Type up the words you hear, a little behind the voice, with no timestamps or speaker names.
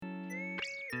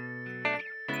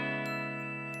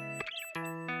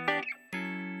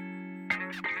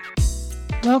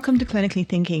Welcome to Clinically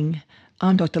Thinking.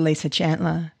 I'm Dr. Lisa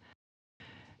Chandler.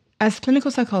 As clinical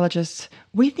psychologists,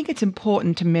 we think it's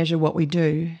important to measure what we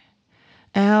do.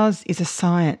 Ours is a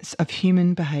science of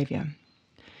human behaviour.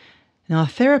 Now, our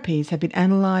therapies have been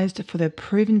analysed for their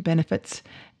proven benefits,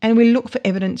 and we look for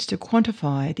evidence to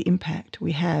quantify the impact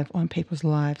we have on people's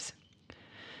lives.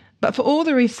 But for all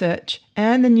the research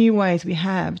and the new ways we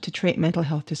have to treat mental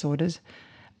health disorders,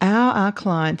 are our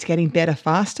clients getting better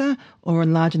faster or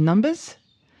in larger numbers?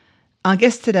 Our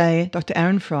guest today, Dr.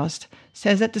 Aaron Frost,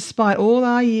 says that despite all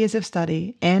our years of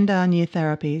study and our new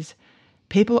therapies,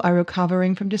 people are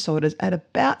recovering from disorders at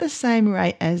about the same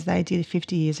rate as they did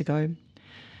 50 years ago.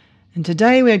 And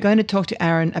today we're going to talk to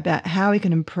Aaron about how we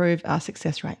can improve our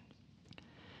success rate.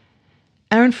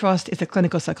 Aaron Frost is a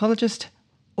clinical psychologist,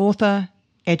 author,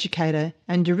 educator,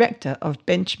 and director of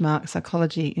Benchmark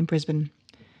Psychology in Brisbane.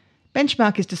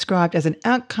 Benchmark is described as an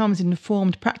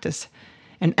outcomes-informed practice,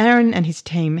 and Aaron and his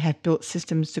team have built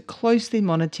systems to closely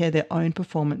monitor their own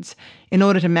performance in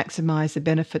order to maximise the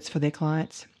benefits for their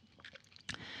clients.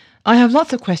 I have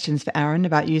lots of questions for Aaron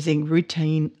about using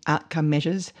routine outcome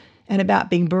measures and about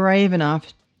being brave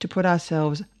enough to put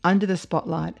ourselves under the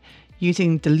spotlight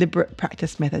using deliberate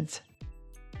practice methods.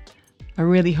 I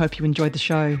really hope you enjoyed the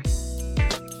show.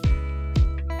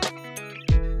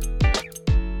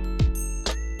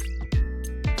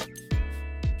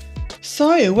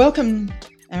 So, welcome,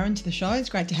 Aaron, to the show. It's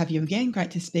great to have you again.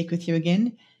 Great to speak with you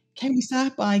again. Can we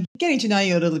start by getting to know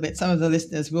you a little bit? Some of the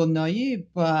listeners will know you,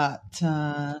 but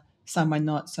some may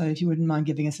not. So if you wouldn't mind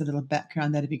giving us a little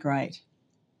background, that'd be great.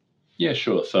 Yeah,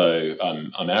 sure. So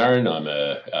I'm Aaron. I'm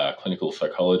a clinical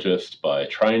psychologist by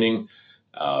training.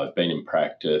 I've been in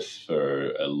practice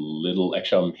for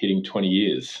actually I'm hitting 20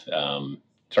 years,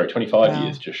 25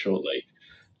 years just shortly.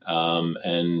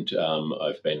 And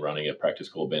I've been running a practice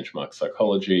called Benchmark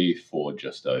Psychology for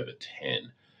just over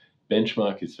 10.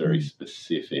 Benchmark is very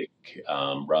specific,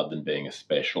 rather than being a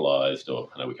specialised, or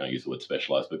I know we can't use the word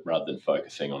specialised, but rather than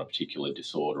focusing on a particular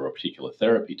disorder or a particular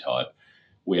therapy type,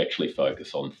 we actually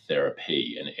focus on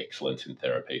therapy and excellence in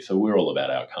therapy. So we're all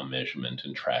about outcome measurement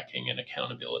and tracking and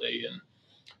accountability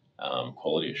and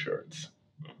quality assurance.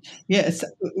 Yes,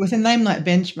 with a name like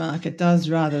Benchmark, it does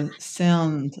rather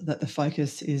sound that the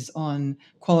focus is on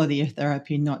quality of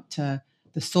therapy, not the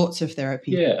sorts of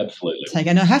therapy. Yeah, absolutely.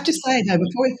 And I have to say, though,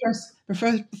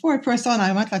 before I press on,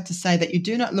 I might like to say that you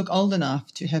do not look old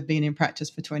enough to have been in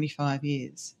practice for 25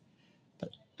 years.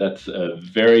 That's a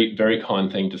very, very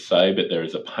kind thing to say, but there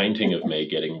is a painting of me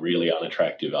getting really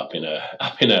unattractive up in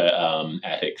a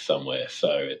attic somewhere. So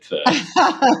it's a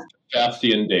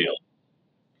Faustian deal.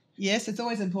 Yes, it's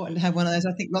always important to have one of those.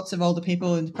 I think lots of older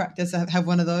people in practice have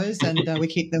one of those, and we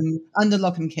keep them under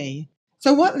lock and key.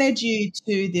 So what led you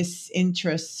to this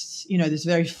interest, this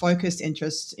very focused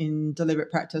interest in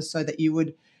deliberate practice, so that you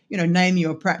would, name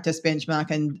your practice Benchmark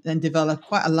and develop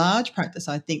quite a large practice,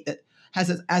 I think, that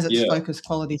has as its focus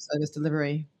quality service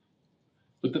delivery?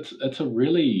 Look, it's a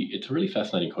really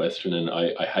fascinating question, and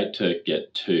I hate to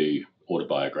get too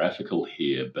autobiographical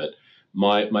here, but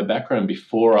my background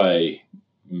before I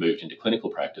moved into clinical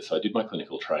practice, so I did my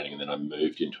clinical training, and then I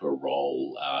moved into a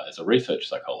role as a research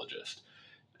psychologist.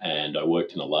 And I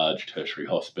worked in a large tertiary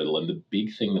hospital. And the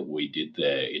big thing that we did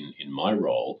there in my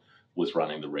role was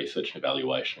running the research and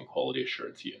evaluation and quality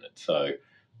assurance unit. So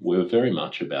we were very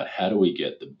much about how do we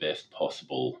get the best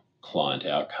possible client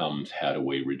outcomes? How do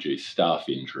we reduce staff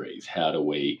injuries? How do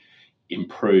we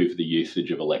improve the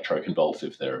usage of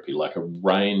electroconvulsive therapy, like a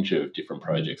range of different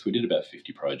projects. We did about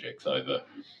 50 projects over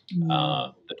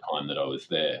the time that I was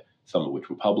there, some of which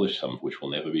were published, some of which will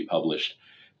never be published.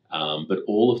 But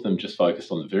all of them just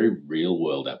focused on the very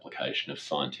real-world application of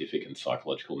scientific and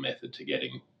psychological method to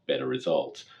getting better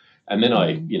results. And then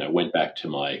I, went back to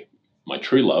my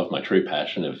true love, my true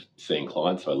passion of seeing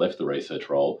clients. So I left the research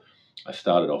role. I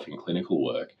started off in clinical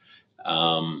work.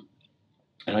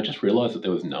 And I just realized that there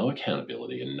was no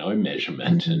accountability and no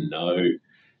measurement and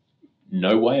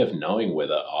no way of knowing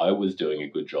whether I was doing a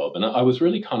good job. And I was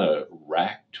really kind of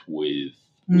racked with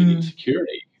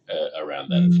insecurity around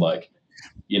that. It's like,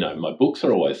 my books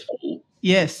are always full.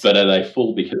 Yes. But are they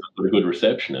full because I'm a good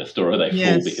receptionist, or are they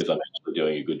full because I'm actually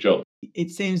doing a good job?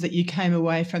 It seems that you came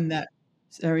away from that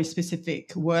very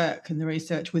specific work and the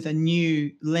research with a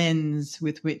new lens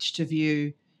with which to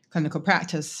view clinical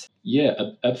practice. Yeah,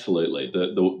 absolutely.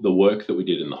 The work that we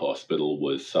did in the hospital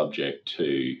was subject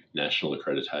to national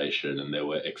accreditation, and there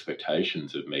were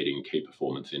expectations of meeting key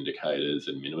performance indicators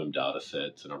and minimum data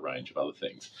sets and a range of other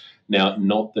things. Now,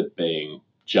 not that being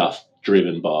just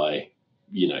driven by,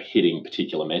 hitting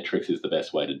particular metrics is the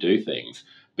best way to do things,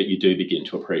 but you do begin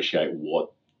to appreciate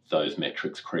what those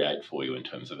metrics create for you in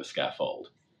terms of a scaffold.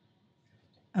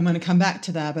 I'm going to come back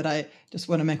to that, but I just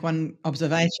want to make one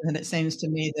observation, and it seems to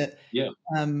me that Yeah,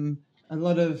 a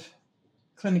lot of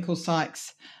clinical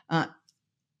psychs aren't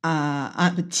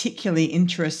particularly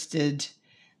interested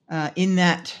in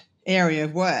that area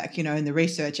of work, in the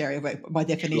research area of work by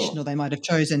definition, sure. or they might have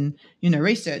chosen,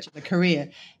 research as a career.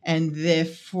 And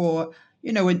therefore,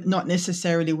 we're not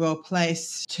necessarily well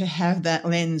placed to have that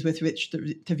lens with which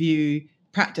to view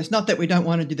practice. Not that we don't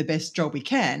want to do the best job we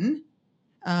can,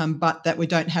 but that we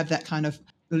don't have that kind of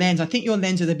lens. I think your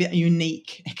lens is a bit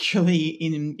unique, actually,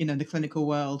 in the clinical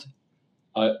world.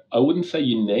 I wouldn't say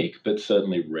unique, but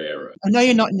certainly rarer. I know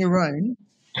you're not in your own.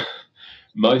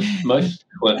 Most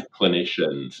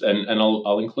clinicians, and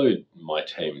I'll include my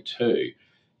team too,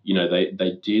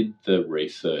 they did the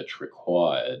research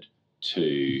required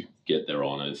to get their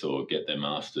honours or get their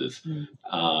masters. Mm.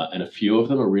 And a few of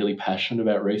them are really passionate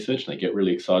about research and they get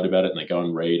really excited about it and they go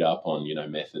and read up on,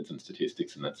 methods and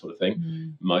statistics and that sort of thing.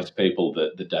 Mm. Most people,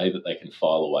 the day that they can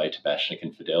file away to Bashnik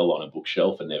and Fidel on a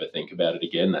bookshelf and never think about it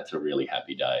again, that's a really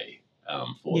happy day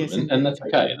for Yes, them. And indeed. that's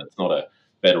okay. That's not a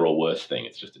better or worse thing.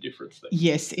 It's just a difference thing.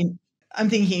 Yes, I'm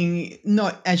thinking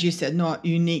not, as you said, not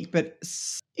unique, but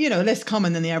less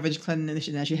common than the average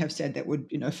clinician, as you have said, that would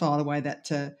file away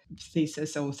that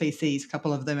thesis or theses, a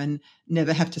couple of them, and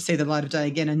never have to see the light of day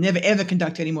again, and never ever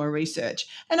conduct any more research.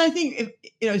 And I think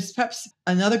it's perhaps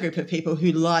another group of people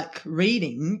who like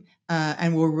reading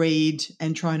and will read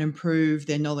and try and improve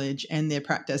their knowledge and their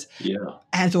practice. Yeah.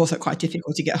 And it's also quite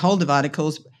difficult to get hold of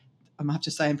articles, I have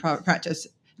to say, in private practice,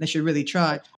 unless you really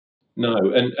try. No,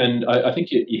 and I think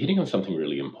you're hitting on something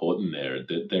really important there,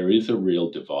 that there is a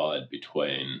real divide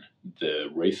between the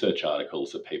research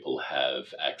articles that people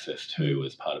have access to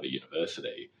as part of a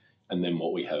university and then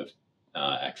what we have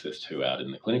access to out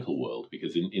in the clinical world.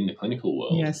 Because in the clinical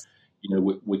world, Yes.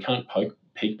 we can't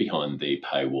peek behind the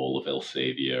paywall of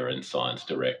Elsevier and Science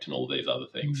Direct and all these other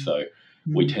things. So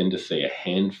we tend to see a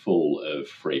handful of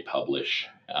free publish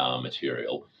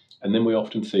material. And then we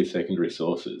often see secondary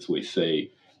sources. We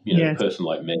see the Yes. person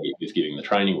like me who's giving the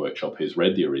training workshop who's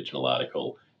read the original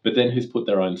article, but then who's put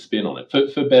their own spin on it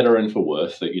for better and for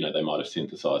worse, that, they might have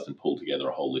synthesized and pulled together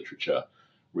a whole literature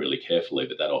really carefully,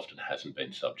 but that often hasn't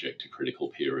been subject to critical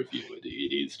peer review.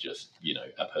 It is just,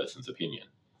 a person's opinion.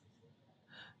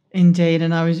 Indeed,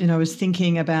 and I was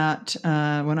thinking about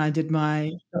when I did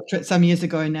my doctorate some years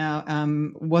ago now,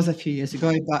 was a few years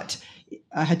ago, but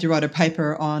I had to write a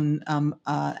paper on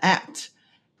ACT,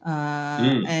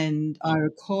 and I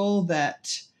recall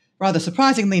that rather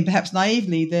surprisingly, perhaps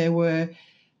naively, there were,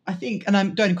 I think,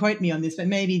 and don't quote me on this, but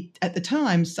maybe at the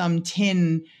time some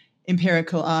 10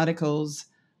 empirical articles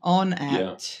on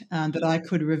ACT that I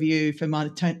could review for my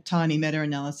tiny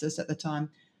meta-analysis at the time.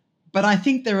 But I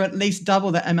think there are at least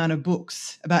double that amount of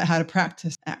books about how to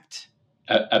practice ACT.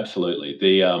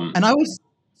 Absolutely. And I was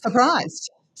surprised.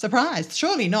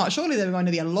 Surely not. Surely there were going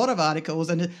to be a lot of articles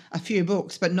and a few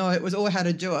books, but no, it was all how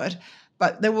to do it.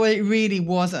 But there really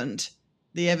wasn't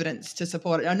the evidence to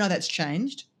support it. I know that's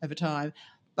changed over time,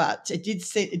 but it did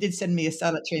send me a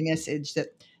salutary message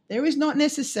that there is not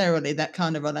necessarily that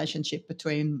kind of relationship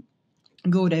between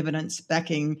good evidence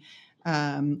backing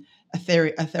a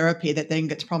therapy that then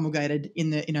gets promulgated in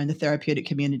the in the therapeutic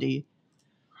community.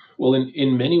 Well,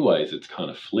 in many ways, it's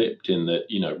kind of flipped in that,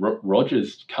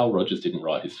 Carl Rogers didn't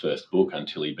write his first book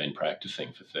until he'd been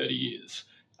practicing for 30 years.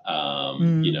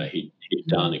 He'd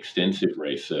done extensive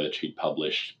research. He'd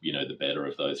published, the better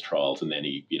of those trials. And then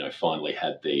he, finally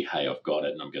had the, hey, I've got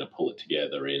it and I'm going to pull it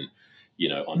together in,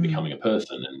 on becoming a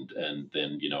person and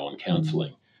then, on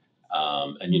counseling.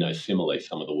 Similarly,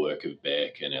 some of the work of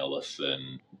Beck and Ellis,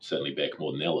 and certainly Beck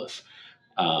more than Ellis,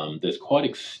 there's quite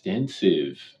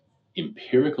extensive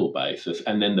empirical basis,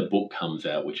 and then the book comes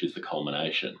out, which is the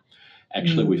culmination.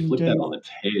 Actually, we flipped that on its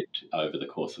head over the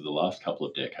course of the last couple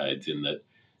of decades, in that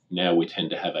now we tend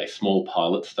to have a small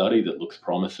pilot study that looks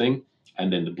promising,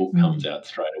 and then the book comes out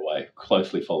straight away,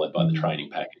 closely followed by the training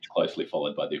package, closely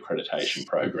followed by the accreditation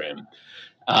program,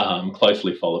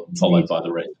 closely followed by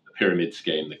the rest of the pyramid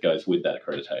scheme that goes with that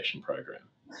accreditation program.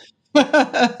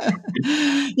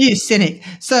 You cynic.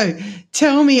 So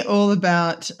tell me all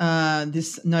about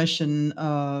this notion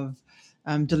of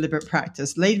deliberate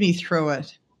practice. Lead me through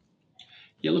it.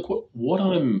 Yeah, look, what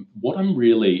I'm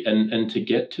really, and to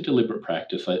get to deliberate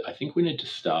practice, I think we need to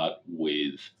start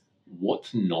with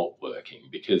what's not working,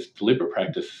 because deliberate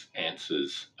practice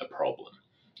answers a problem.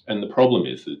 And the problem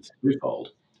is that it's twofold.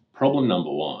 Problem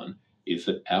number one is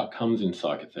that outcomes in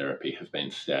psychotherapy have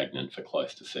been stagnant for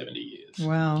close to 70 years.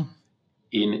 Wow.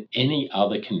 In any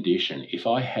other condition, if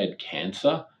I had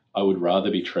cancer, I would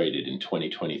rather be treated in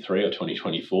 2023 or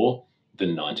 2024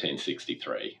 than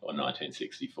 1963 or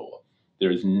 1964.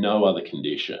 There is no other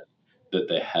condition that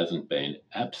there hasn't been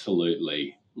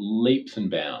absolutely leaps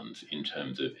and bounds in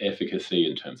terms of efficacy,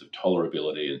 in terms of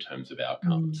tolerability, in terms of Mm.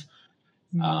 outcomes.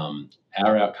 Mm.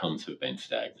 Our outcomes have been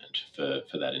stagnant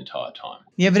for that entire time.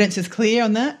 The evidence is clear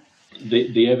on that?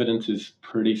 The evidence is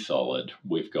pretty solid.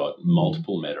 We've got Mm.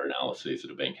 multiple meta-analyses that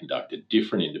have been conducted.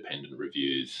 Different independent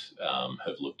reviews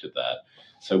have looked at that.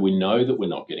 So we know that we're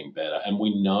not getting better, and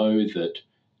we know that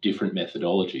different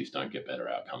methodologies don't get better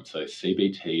outcomes. So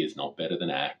CBT is not better than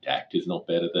ACT, ACT is not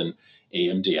better than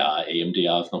EMDR,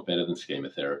 EMDR is not better than schema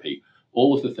therapy.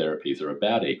 All of the therapies are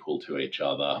about equal to each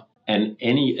other, and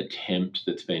any attempt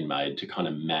that's been made to kind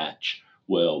of match,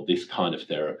 well, this kind of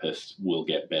therapist will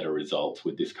get better results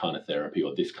with this kind of therapy,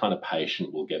 or this kind of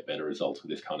patient will get better results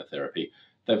with this kind of therapy,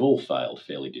 they've all failed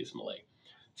fairly dismally.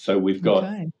 So we've got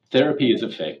Okay. therapy is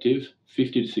effective.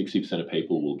 50 to 60% of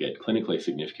people will get clinically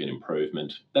significant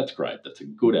improvement. That's great. That's a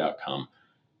good outcome.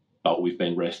 But we've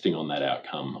been resting on that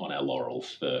outcome on our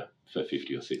laurels for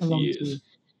 50 or A 60 long time. years.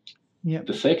 Yep.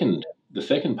 The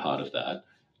second part of that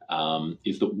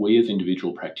is that we as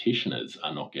individual practitioners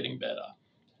are not getting better.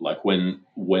 Like when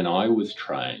I was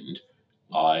trained,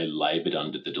 I laboured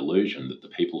under the delusion that the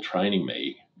people training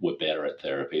me were better at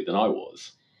therapy than I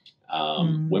was.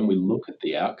 Mm. When we look at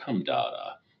the outcome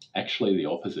data, actually the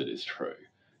opposite is true.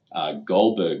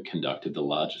 Goldberg conducted the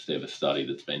largest ever study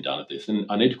that's been done of this. And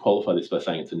I need to qualify this by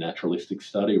saying it's a naturalistic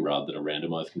study rather than a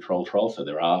randomized control trial. So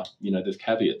there's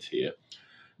caveats here.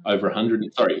 Over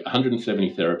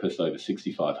 170 therapists, over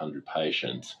 6,500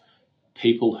 patients.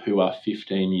 People who are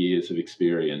 15 years of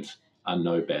experience are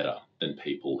no better than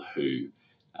people who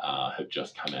have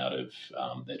just come out of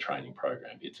their training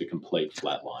program. It's a complete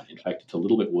flat line. In fact, it's a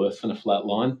little bit worse than a flat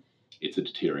line. It's a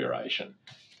deterioration.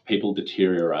 People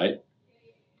deteriorate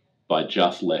by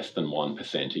just less than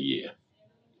 1% a year.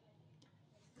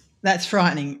 That's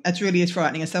frightening. That really is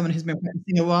frightening. As someone who's been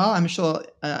practicing a while, I'm sure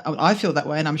I feel that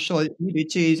way, and I'm sure you do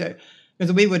too. So,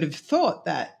 because we would have thought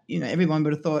that, everyone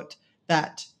would have thought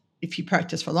that if you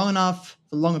practice for long enough,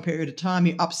 for a longer period of time,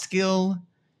 you upskill,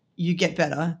 you get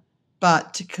better.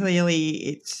 But clearly,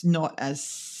 it's not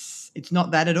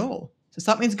that at all. So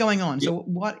something's going on. Yeah, So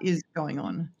what is going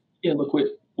on? yeah. Look,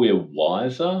 we're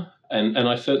wiser, and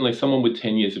I certainly, someone with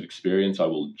 10 years of experience, I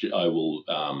will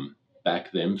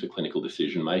back them for clinical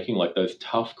decision making, like those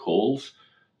tough calls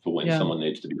for when Yeah. someone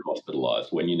needs to be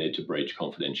hospitalised, when you need to breach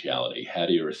confidentiality. How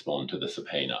do you respond to the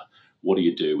subpoena? What do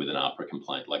you do with an APRA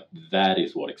complaint? Like that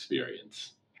is what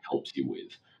experience helps you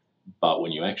with. But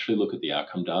when you actually look at the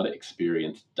outcome data,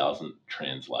 experience doesn't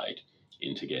translate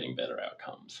into getting better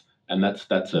outcomes. And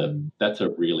Mm. that's a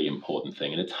really important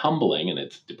thing. And it's humbling and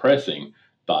it's depressing,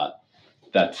 but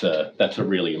that's a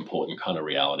really important kind of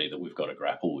reality that we've got to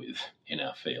grapple with in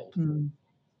our field. Mm.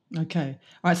 Okay.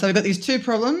 All right. So we've got these two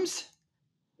problems.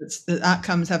 It's the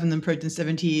outcomes haven't improved in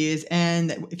 70 years, and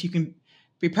that if you can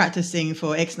be practicing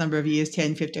for X number of years,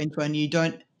 10, 15, 20, you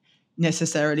don't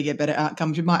necessarily get better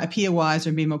outcomes. You might appear wiser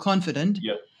and be more confident,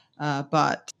 Yep.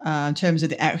 but in terms of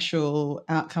the actual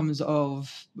outcomes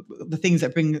of the things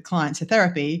that bring the clients to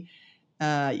therapy,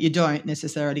 you don't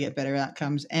necessarily get better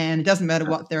outcomes. And it doesn't matter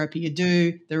what therapy you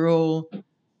do, they're all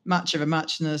much of a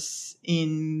muchness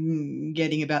in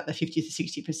getting about the 50 to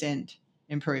 60%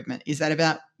 improvement. Is that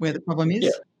about where the problem Yeah.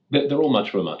 is? They're all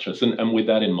much of a muchness. And with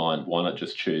that in mind, why not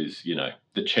just choose,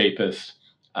 the cheapest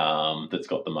that's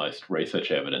got the most research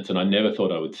evidence? And I never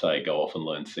thought I would say go off and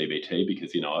learn CBT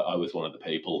because, I was one of the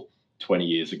people 20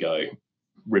 years ago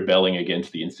rebelling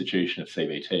against the institution of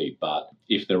CBT. But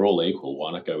if they're all equal,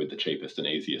 why not go with the cheapest and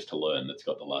easiest to learn that's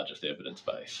got the largest evidence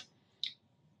base?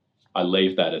 I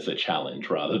leave that as a challenge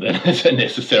rather than as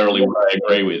necessarily what I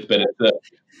agree with. But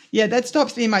Yeah, that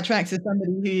stops me in my tracks as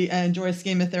somebody who enjoys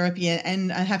schema therapy.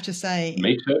 And I have to say,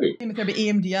 me too. schema therapy,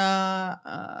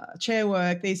 EMDR, chair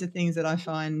work, these are things that I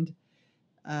find,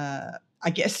 I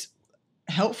guess,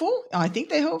 helpful. I think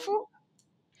they're helpful.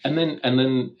 And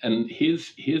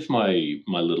here's my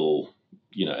little,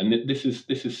 and this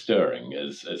is stirring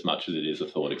as much as it is a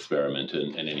thought experiment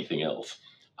and anything else.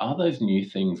 Are those new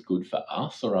things good for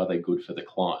us or are they good for the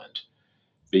client?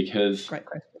 Because Great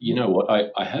question. you know what,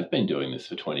 I have been doing this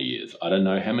for 20 years. I don't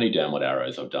know how many downward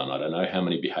arrows I've done. I don't know how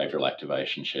many behavioral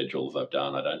activation schedules I've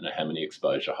done. I don't know how many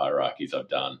exposure hierarchies I've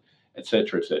done, et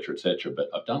cetera, et cetera, et cetera. But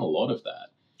I've done a lot of that.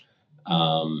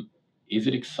 Is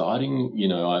it exciting?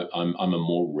 I'm a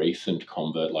more recent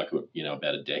convert, like,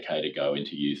 about a decade ago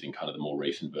into using kind of the more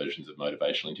recent versions of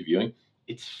motivational interviewing.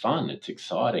 It's fun. It's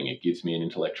exciting. It gives me an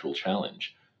intellectual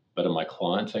challenge. But are my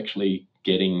clients actually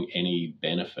getting any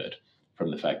benefit from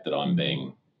the fact that I'm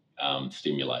being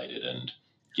stimulated and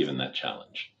given that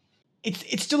challenge.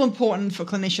 It's still important for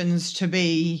clinicians to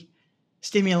be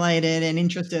stimulated and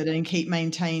interested and keep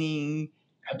maintaining,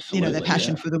 their Absolutely,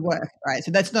 passion yeah. for the work, right?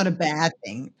 So that's not a bad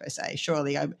thing per se,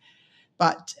 surely.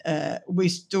 But we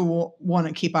still want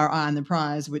to keep our eye on the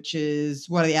prize, which is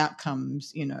what are the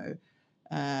outcomes,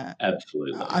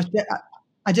 Absolutely.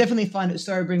 I definitely find it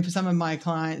sobering for some of my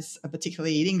clients,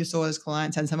 particularly eating disorders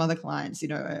clients and some other clients,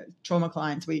 trauma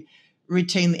clients. We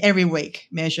routinely every week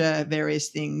measure various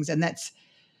things, and that's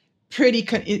pretty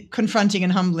confronting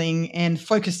and humbling and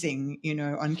focusing,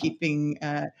 on keeping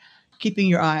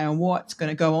your eye on what's going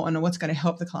to go on and what's going to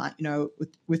help the client,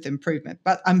 with improvement.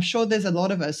 But I'm sure there's a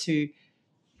lot of us who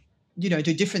do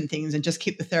different things and just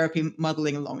keep the therapy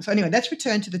muddling along. So anyway, let's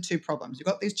return to the two problems. You've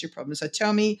got these two problems. So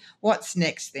tell me what's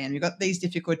next then. You've got these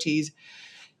difficulties.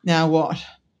 Now what?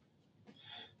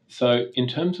 So in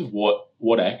terms of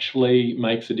what actually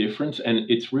makes a difference, and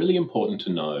it's really important to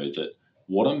know that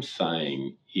what I'm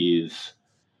saying is,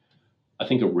 I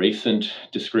think a recent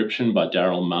description by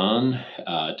Daryl Mahn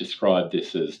described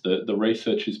this as the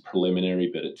research is preliminary,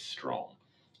 but it's strong.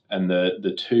 And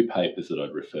the two papers that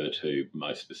I'd refer to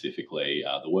most specifically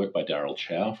are the work by Daryl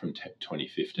Chow from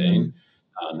 2015,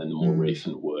 and then the more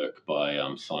recent work by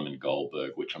Simon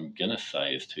Goldberg, which I'm going to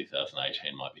say is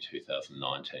 2018, might be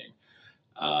 2019.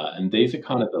 And these are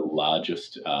kind of the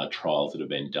largest trials that have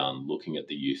been done looking at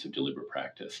the use of deliberate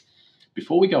practice.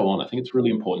 Before we go on, I think it's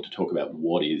really important to talk about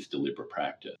what is deliberate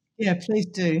practice. Yeah, please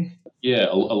do. Yeah,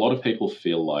 a lot of people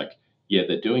feel like, yeah,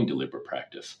 they're doing deliberate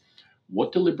practice.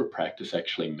 What deliberate practice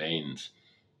actually means,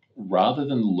 rather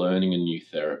than learning a new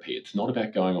therapy, it's not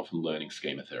about going off and learning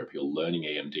schema therapy or learning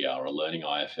EMDR or learning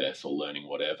IFS or learning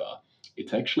whatever.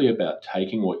 It's actually about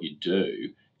taking what you do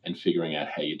and figuring out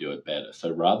how you do it better.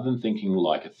 So rather than thinking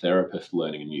like a therapist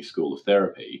learning a new school of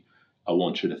therapy, I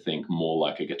want you to think more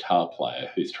like a guitar player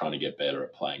who's trying to get better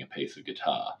at playing a piece of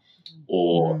guitar,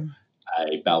 or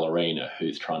a ballerina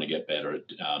who's trying to get better at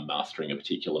mastering a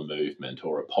particular movement,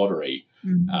 or a pottery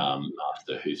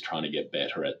master who's trying to get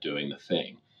better at doing the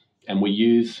thing. And we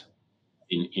use,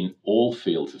 in all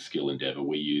fields of skill endeavor,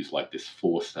 we use like this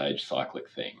 4-stage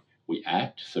cyclic thing. We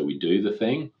act, so we do the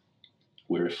thing.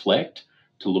 We reflect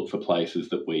to look for places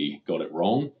that we got it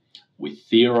wrong. We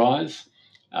theorize,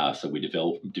 so we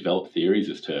develop theories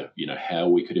as to how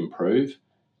we could improve,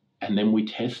 and then we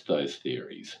test those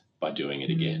theories by doing it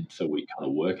again. So we kind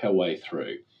of work our way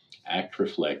through, act,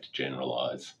 reflect,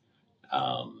 generalize,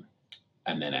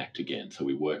 and then act again. So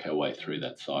we work our way through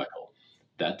that cycle.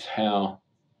 That's how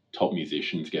top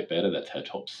musicians get better. That's how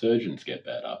top surgeons get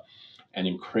better. And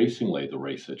increasingly, the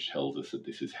research tells us that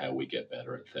this is how we get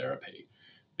better at therapy.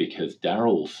 Because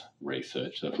Daryl's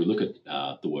research, so if we look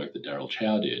at the work that Daryl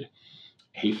Chow did,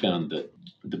 he found that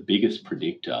the biggest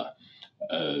predictor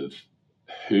of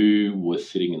who was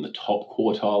sitting in the top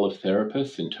quartile of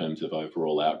therapists in terms of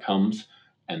overall outcomes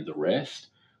and the rest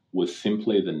was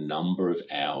simply the number of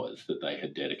hours that they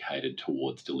had dedicated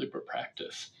towards deliberate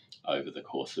practice over the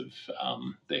course of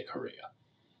their career.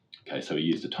 Okay, so he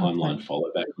used a timeline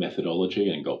follow-back methodology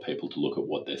and got people to look at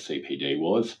what their CPD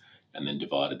was, and then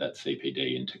divided that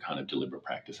CPD into kind of deliberate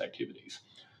practice activities.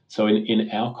 So in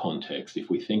our context, if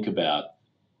we think about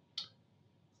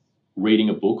reading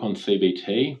a book on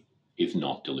CBT is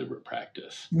not deliberate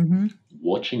practice.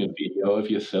 Watching a video of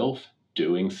yourself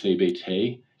doing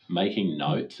CBT, making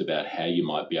notes about how you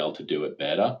might be able to do it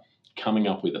better, coming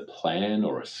up with a plan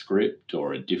or a script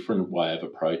or a different way of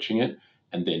approaching it,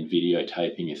 and then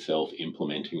videotaping yourself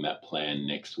implementing that plan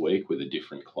next week with a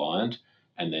different client,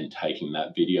 and then taking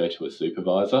that video to a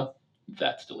supervisor,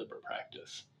 that's deliberate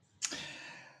practice.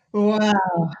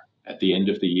 Wow. At the end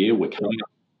of the year, we're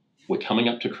coming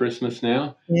up to Christmas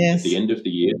now. Yes. At the end of the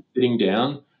year, sitting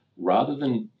down, rather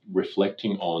than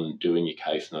reflecting on doing your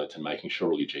case notes and making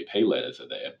sure all your GP letters are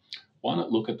there, why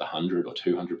not look at the 100 or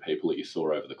 200 people that you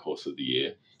saw over the course of the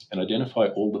year and identify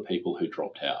all the people who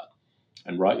dropped out,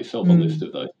 and write yourself a list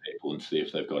of those people and see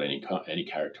if they've got any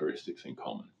characteristics in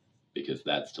common, because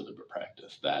that's deliberate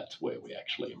practice. That's where we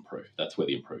actually improve. That's where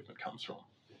the improvement comes from.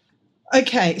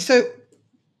 Okay, so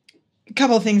a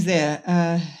couple of things there.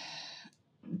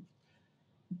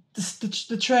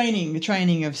 The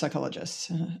training of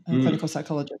psychologists, clinical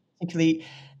psychologists, particularly.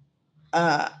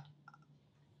 I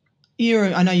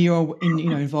know you're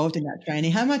involved in that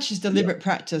training. How much is deliberate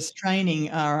practice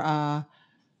training our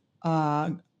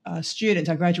students,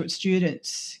 our graduate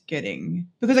students, getting?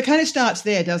 Because it kind of starts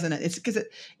there, doesn't it? It's because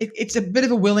it's a bit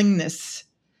of a willingness.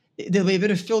 there'll be a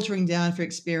bit of filtering down for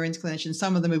experienced clinicians.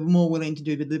 Some of them are more willing to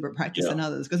do deliberate practice than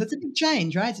others, because it's a big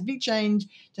change, right? It's a big change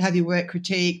to have your work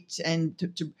critiqued and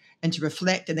to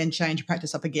reflect and then change your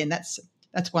practice up again. That's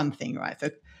one thing, right?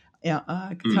 For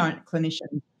current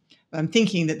clinicians. I'm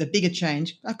thinking that the bigger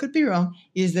change, I could be wrong,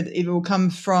 is that it will come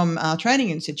from our training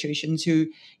institutions who,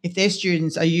 if their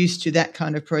students are used to that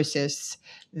kind of process,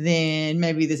 then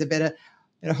maybe there's a better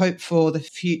hope for the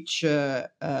future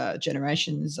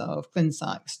generations of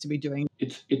ClinPsychs to be doing.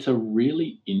 It's a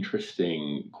really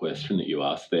interesting question that you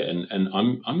asked there, and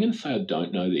I'm going to say I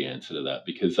don't know the answer to that,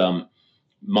 because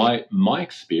my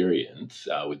experience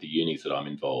with the unis that I'm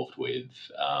involved with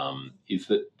is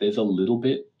that there's a little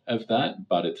bit of that,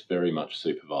 but it's very much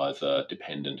supervisor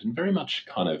dependent and very much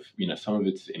kind of, some of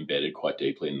it's embedded quite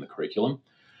deeply in the curriculum.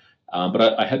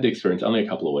 But I had the experience only a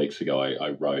couple of weeks ago. I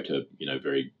wrote a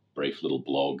very brief little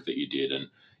blog that you did, and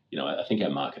I think our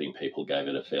marketing people gave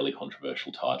it a fairly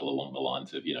controversial title along the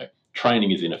lines of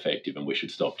training is ineffective and we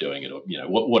should stop doing it, or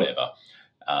whatever,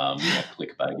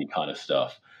 clickbaity kind of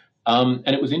stuff. And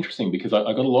it was interesting because I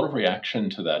got a lot of reaction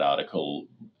to that article,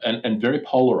 and very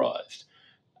polarized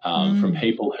from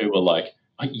people who were like,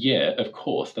 yeah, of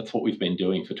course, that's what we've been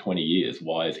doing for 20 years.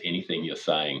 Why is anything you're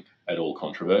saying at all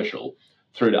controversial?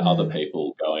 Through to other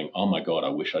people going, oh my God, I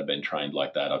wish I'd been trained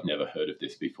like that. I've never heard of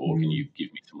this before. Can you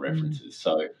give me some references?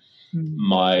 So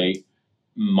my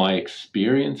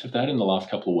experience of that in the last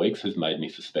couple of weeks has made me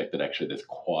suspect that actually there's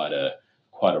quite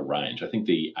a range. I think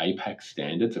the APAC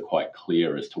standards are quite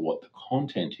clear as to what the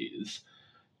content is,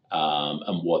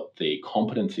 and what the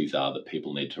competencies are that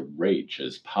people need to reach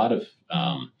as part of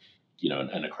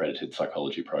an accredited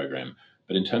psychology program.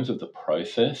 But in terms of the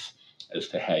process as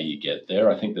to how you get there,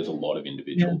 I think there's a lot of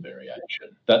individual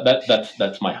variation.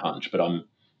 That's my hunch. But I'm,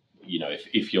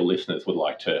 if your listeners would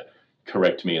like to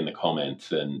correct me in the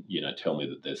comments and tell me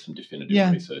that there's some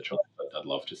definitive research on it, I'd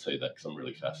love to see that, because I'm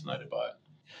really fascinated by it.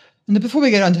 And before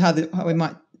we get on to how we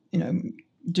might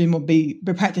do more, be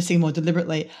practicing more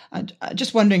deliberately, and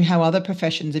just wondering how other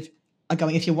professions are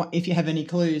going. If you have any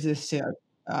clues as to,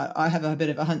 I have a bit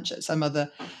of a hunch at some other,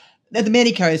 the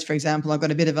medicos, for example, I've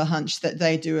got a bit of a hunch that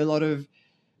they do a lot of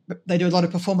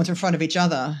performance in front of each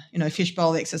other,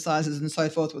 fishbowl exercises and so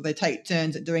forth, where they take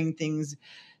turns at doing things,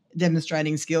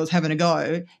 demonstrating skills, having a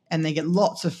go, and they get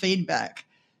lots of feedback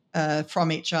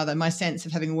from each other. My sense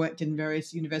of having worked in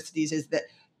various universities is that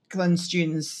Glen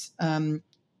students,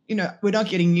 we're not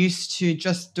getting used to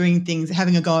just doing things,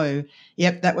 having a go.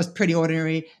 Yep, that was pretty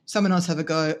ordinary. Someone else have a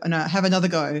go, and have another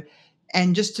go,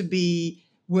 and just to be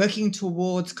working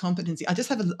towards competency. I just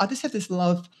have this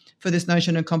love for this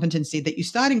notion of competency, that you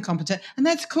start incompetent, and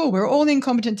that's cool. We're all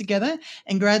incompetent together,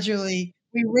 and gradually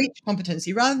we reach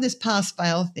competency, rather than this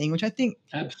pass-fail thing, which I think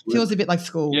feels a bit like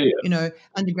school.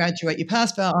 Undergraduate, you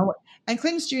pass-fail. And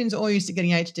clinical students are all used to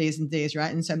getting HDs and Ds,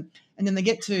 right? And then they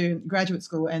get to graduate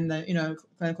school and the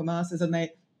clinical masters, and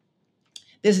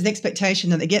there's an expectation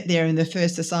that they get there in their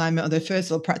first assignment or their first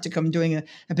little practicum doing a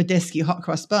Badeschi hot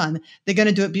cross bun, they're going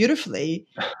to do it beautifully.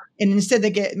 And instead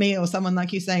they get me or someone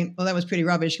like you saying, well, that was pretty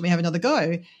rubbish. Can we have another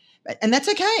go? And that's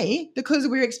okay, because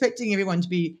we're expecting everyone to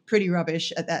be pretty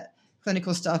rubbish at that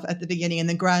clinical stuff at the beginning, and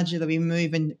then gradually we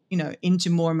move into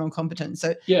more and more competence.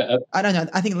 So I don't know.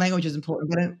 I think language is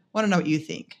important, but I want to know what you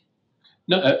think.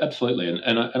 No, absolutely,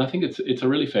 and I think it's a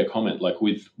really fair comment. Like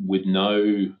with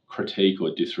no critique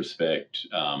or disrespect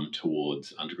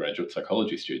towards undergraduate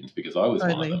psychology students, because I was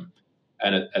one of them.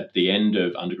 And at the end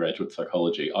of undergraduate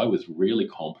psychology, I was really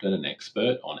competent and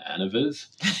expert on ANOVAs.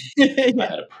 I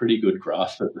had a pretty good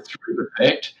grasp of the Stroop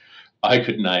effect. I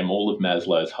could name all of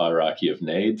Maslow's hierarchy of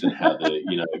needs and how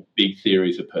the big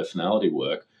theories of personality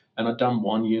work. And I'd done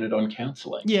one unit on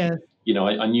counselling. Yeah.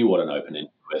 I knew what an open-ended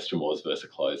question was versus a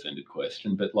closed-ended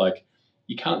question, but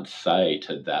you can't say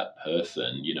to that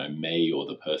person, me or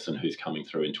the person who's coming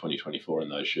through in 2024 in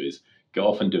those shoes, go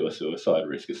off and do a suicide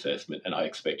risk assessment, and I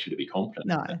expect you to be competent.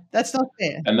 No, that's not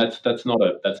fair. And that's not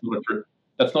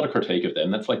a critique of them.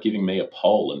 That's like giving me a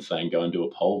pole and saying go and do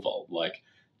a pole vault. Like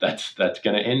that's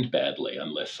going to end badly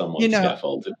unless someone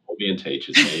scaffolds it for me and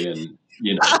teaches me, and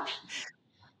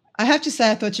I have to say,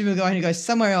 I thought you were going to go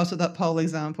somewhere else with that pole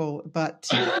example, but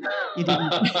you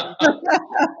didn't.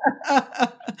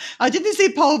 I didn't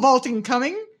see pole vaulting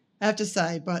coming, I have to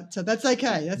say, but that's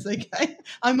okay. That's okay.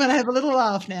 I'm going to have a little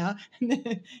laugh now and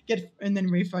then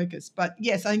refocus. But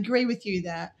yes, I agree with you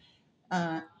that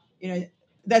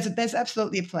there's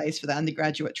absolutely a place for the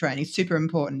undergraduate training. It's super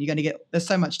important. There's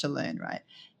so much to learn, right?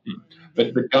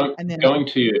 But going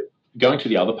to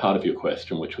the other part of your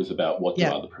question, which was about what do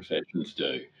other professions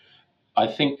do. I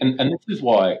think, and this is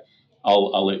why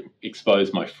I'll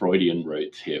expose my Freudian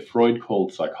roots here. Freud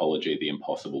called psychology the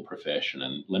impossible profession,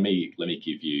 and let me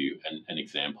give you an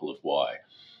example of why.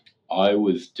 I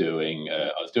was doing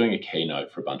a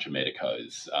keynote for a bunch of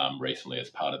medicos recently as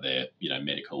part of their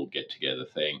medical get together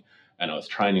thing, and I was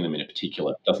training them in a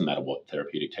particular, doesn't matter what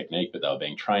therapeutic technique, but they were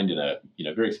being trained in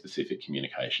a very specific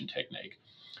communication technique.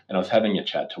 And I was having a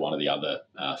chat to one of the other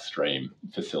stream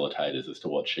facilitators as to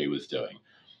what she was doing,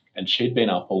 and she'd been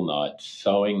up all night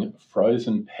sewing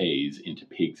frozen peas into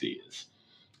pig's ears.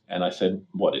 And I said,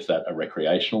 "What is that? A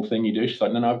recreational thing you do?" She's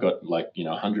like, "No, no, I've got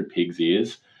 100 pig's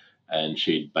ears." And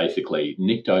she'd basically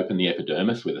nicked open the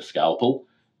epidermis with a scalpel,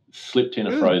 slipped in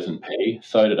a Ooh. frozen pea,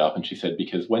 sewed it up, and she said,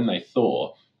 because when they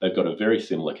thaw, they've got a very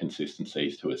similar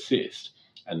consistencies to assist.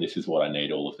 And this is what I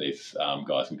need all of these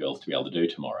guys and girls to be able to do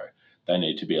tomorrow. They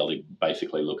need to be able to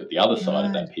basically look at the other side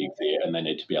of Right. that pig's ear, and they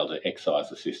need to be able to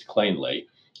excise assist cleanly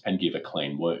and give a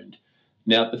clean wound.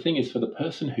 Now, the thing is, for the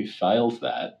person who fails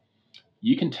that,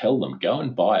 you can tell them, go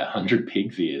and buy 100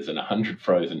 pig's ears and 100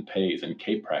 frozen peas and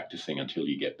keep practicing until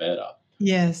you get better.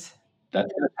 Yes.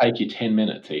 That's going to take you 10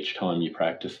 minutes each time you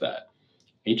practice that.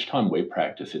 Each time we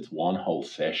practice, it's one whole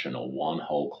session or one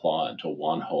whole client or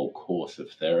one whole course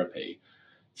of therapy.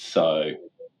 So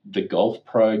the golf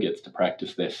pro gets to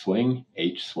practice their swing,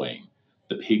 each swing.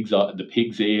 The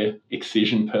pig's ear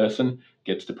excision person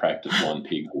gets to practice one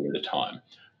pig's ear at a time.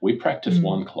 We practice Mm,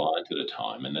 one client at a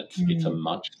time, and it's a mm,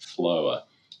 much slower,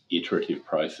 iterative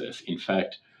process. In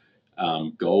fact,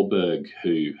 Goldberg,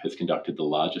 who has conducted the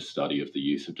largest study of the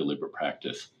use of deliberate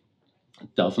practice,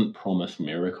 doesn't promise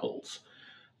miracles.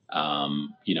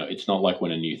 It's not like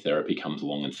when a new therapy comes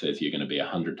along and says you're going to be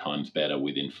 100 times better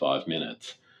within 5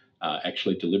 minutes.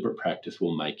 Actually, deliberate practice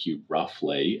will make you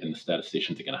roughly, and the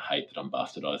statisticians are going to hate that I'm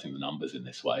bastardizing the numbers in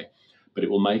this way, but it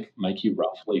will make you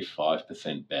roughly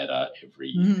 5% better every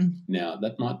year. mm, Now,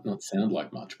 that might not sound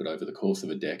like much, but over the course of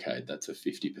a decade, that's a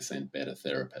 50% better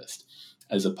therapist,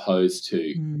 as opposed to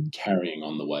mm, carrying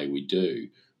on the way we do,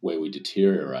 where we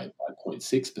deteriorate by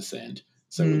 0.6%.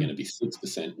 So we're going to mm. be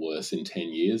 6% worse in 10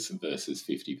 years versus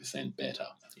 50% better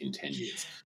in 10 years.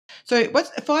 So,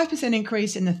 what's a 5%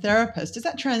 increase in the therapist? Does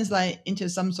that translate into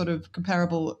some sort of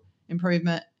comparable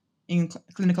improvement in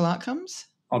clinical outcomes?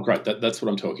 Oh, great. That's what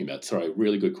I'm talking about. Sorry,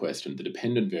 really good question. The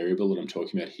dependent variable that I'm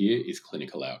talking about here is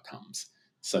clinical outcomes.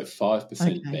 So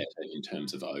 5% Okay. better in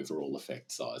terms of overall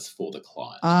effect size for the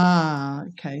client. Ah,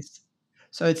 okay.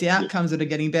 So it's the Yep. outcomes that are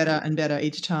getting better and better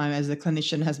each time as the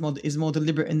clinician is more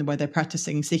deliberate in the way they're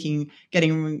practicing, seeking,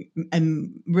 getting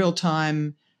real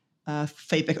time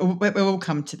feedback. We'll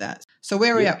come to that. So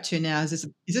where are we Yep. up to now? Is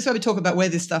this where we talk about where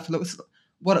this stuff looks,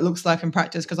 what it looks like in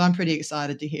practice? Because I'm pretty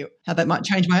excited to hear how that might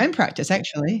change my own practice.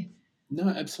 Actually. No,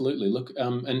 absolutely. Look,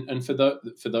 and for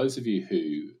those of you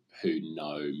who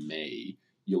know me,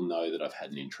 you'll know that I've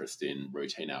had an interest in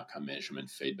routine outcome measurement,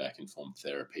 feedback informed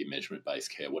therapy, measurement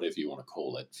based care, whatever you want to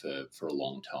call it, for a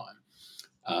long time.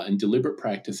 And deliberate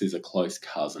practice is a close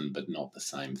cousin, but not the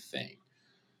same thing.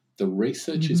 The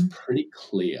research is Hmm. pretty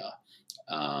clear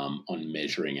on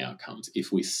measuring outcomes.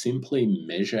 If we simply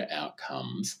measure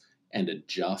outcomes and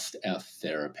adjust our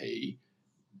therapy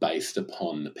based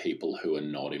upon the people who are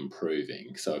not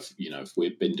improving. So if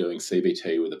we've been doing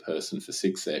CBT with a person for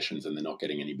 6 sessions and they're not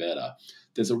getting any better,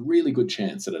 there's a really good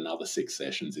chance that another 6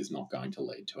 sessions is not going to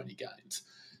lead to any gains.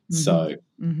 Hmm. So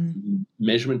Hmm.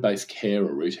 measurement-based care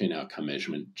or routine outcome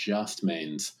measurement just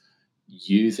means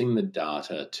using the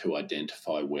data to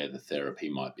identify where the therapy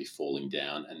might be falling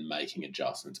down and making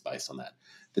adjustments based on that.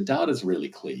 The data is really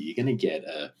clear. You're going to get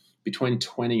between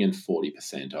 20 and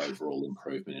 40% overall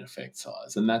improvement in effect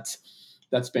size. And that's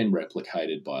been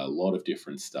replicated by a lot of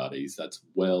different studies. That's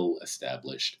well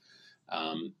established.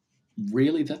 Um,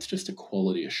 Really, that's just a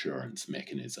quality assurance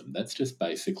mechanism. That's just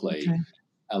basically Okay.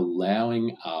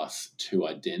 allowing us to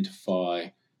identify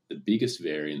the biggest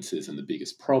variances and the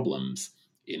biggest problems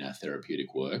in our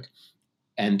therapeutic work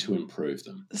and to improve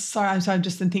them. So I've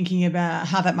just been thinking about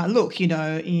how that might look, in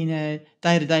a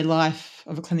day to day life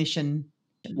of a clinician.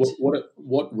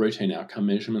 What routine outcome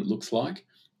measurement looks like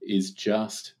is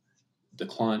just the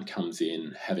client comes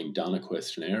in having done a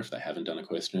questionnaire. If they haven't done a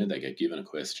questionnaire, they get given a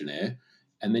questionnaire,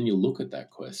 and then you look at that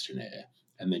questionnaire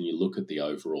and then you look at the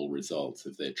overall results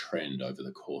of their trend over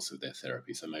the course of their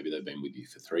therapy. So maybe they've been with you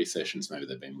for 3 sessions, maybe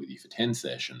they've been with you for 10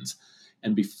 sessions.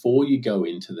 And before you go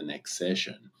into the next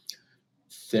session,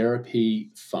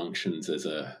 therapy functions as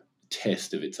a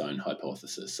test of its own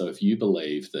hypothesis. So if you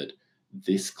believe that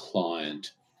this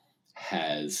client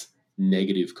has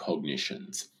negative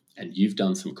cognitions and you've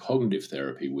done some cognitive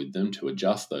therapy with them to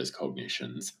adjust those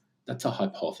cognitions, that's a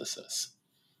hypothesis.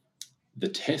 The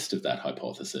test of that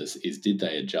hypothesis is, did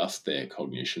they adjust their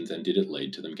cognitions and did it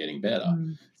lead to them getting better?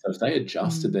 Mm, So if they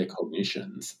adjusted mm, their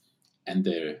cognitions and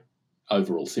their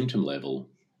overall symptom level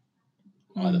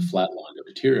either mm, flatlined or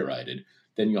deteriorated,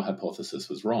 then your hypothesis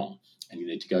was wrong. And you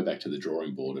need to go back to the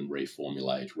drawing board and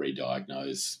reformulate,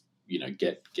 re-diagnose,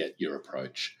 get your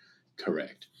approach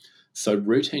correct. So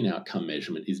routine outcome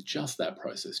measurement is just that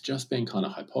process, just being kind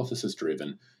of hypothesis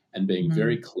driven and being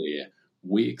very mm, clear.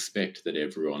 We expect that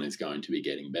everyone is going to be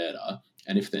getting better.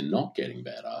 And if they're not getting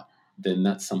better, then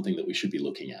that's something that we should be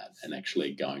looking at and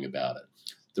actually going about it.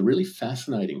 The really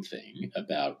fascinating thing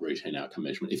about routine outcome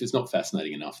measurement, if it's not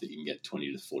fascinating enough that you can get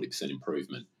 20 to 40%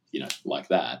 improvement, like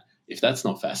that, if that's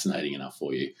not fascinating enough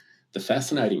for you, the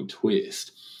fascinating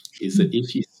twist is that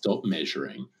if you stop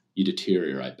measuring, you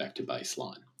deteriorate back to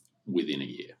baseline within a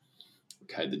year.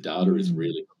 Okay, the data is mm.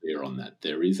 really clear on that.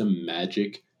 There is a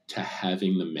magic to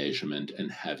having the measurement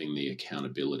and having the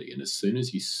accountability. And as soon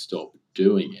as you stop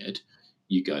doing it,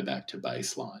 you go back to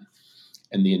baseline.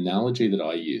 And the analogy that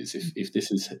I use, if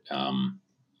this is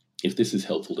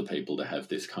helpful to people to have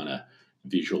this kind of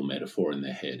visual metaphor in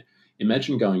their head,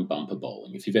 imagine going bumper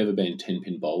bowling. If you've ever been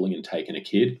 10-pin bowling and taken a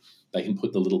kid, they can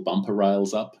put the little bumper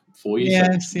rails up for you so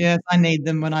that Yes, yes, I need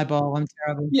them when I bowl. I'm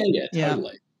terrible. yeah, Yeah.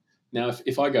 totally. Now,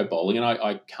 if I go bowling, and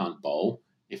I can't bowl,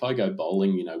 if I go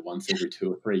bowling, once every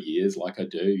 2 or 3 years, like I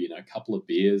do, a couple of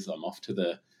beers, I'm off to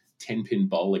the 10-pin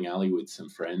bowling alley with some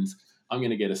friends, I'm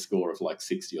going to get a score of like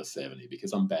 60 or 70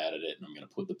 because I'm bad at it and I'm going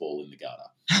to put the ball in the gutter.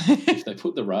 If they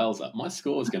put the rails up, my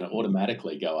score is going to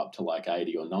automatically go up to like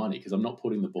 80 or 90 because I'm not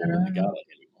putting the ball in the Right, gutter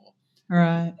anymore.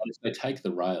 right. But if they take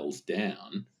the rails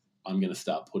down, I'm going to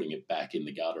start putting it back in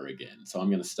the gutter again. So I'm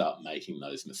going to start making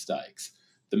those mistakes.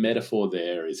 The metaphor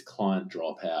there is client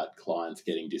dropout, clients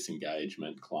getting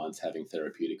disengagement, clients having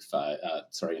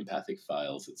empathic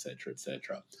fails, etc.,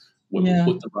 etc. When we Yeah,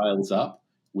 put the rails up,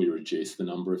 we reduce the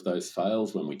number of those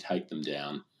fails. When we take them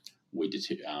down, we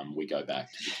go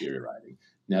back to deteriorating.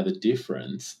 Now, the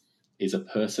difference is a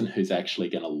person who's actually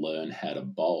going to learn how to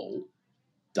bowl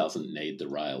doesn't need the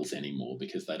rails anymore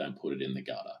because they don't put it in the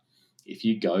gutter. If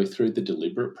you go through the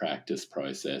deliberate practice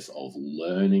process of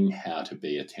learning how to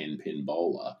be a 10-pin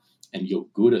bowler and you're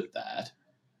good at that,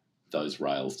 those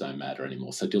rails don't matter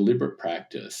anymore. So, deliberate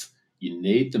practice, you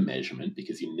need the measurement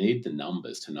because you need the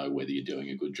numbers to know whether you're doing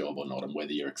a good job or not and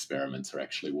whether your experiments are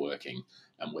actually working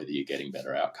and whether you're getting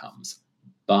better outcomes.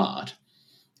 But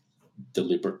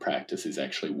deliberate practice is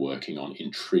actually working on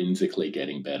intrinsically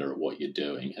getting better at what you're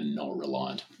doing and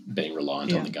not being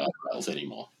reliant on yeah. the guardrails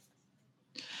anymore.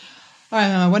 All right,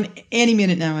 I want any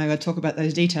minute now. I'm going to talk about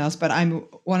those details, but I'm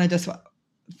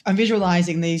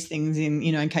visualizing these things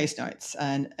in case notes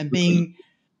and being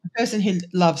a person who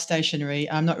loves stationery.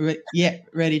 I'm not yet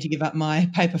ready to give up my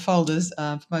paper folders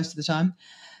for most of the time,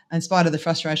 in spite of the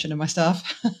frustration of my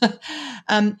staff.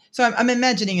 So I'm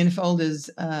imagining in folders,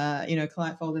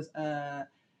 client folders,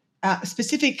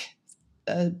 specific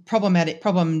problem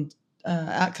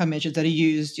outcome measures that are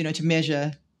used, to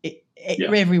measure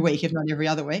Yeah. every week, if not every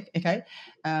other week. Okay.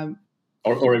 Um,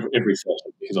 Or every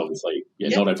session, because obviously, yeah.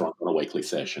 not everyone's on a weekly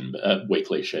session, but a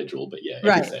weekly schedule, but yeah, every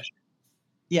Right. session.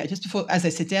 Yeah. Just before, as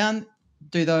they sit down,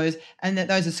 do those, and that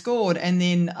those are scored and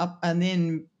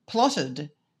then plotted,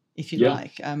 if you Yeah.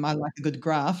 like. I like a good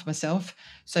graph myself.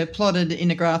 So plotted in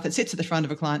a graph that sits at the front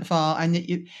of a client file, and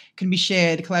it can be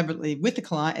shared collaboratively with the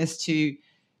client as to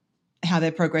how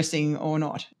they're progressing or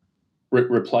not.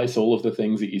 Replace all of the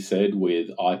things that you said with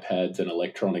iPads and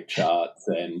electronic charts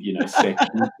and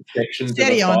sections of a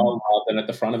Steady on. file rather than at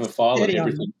the front of a file, and Steady on.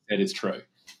 everything you said is true.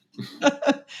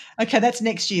 Okay, that's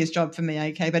next year's job for me.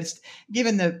 Okay, but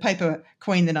given the paper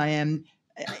queen that I am,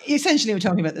 essentially we're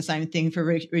talking about the same thing for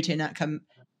routine outcome.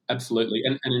 Absolutely.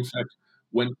 And in fact,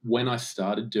 when I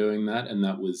started doing that, and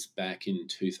that was back in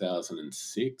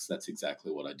 2006, that's exactly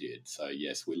what I did. So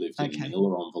yes, we lived in Okay.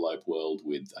 manila envelope world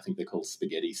with, I think they're called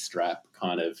spaghetti strap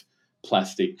kind of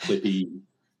plastic clippy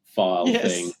file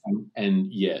thing. Yes.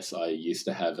 And yes, I used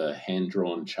to have a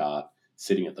hand-drawn chart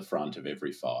sitting at the front of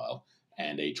every file.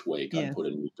 And each week I'd Yes. put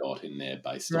a new dot in there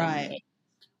based on Right.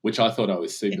 which I thought I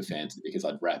was super fancy because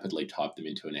I'd rapidly type them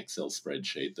into an Excel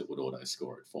spreadsheet that would auto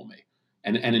score it for me.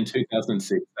 And in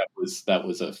 2006, that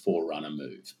was a forerunner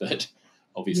move, but Yes,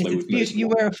 obviously it's we've moved beautiful. You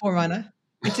along. were a forerunner.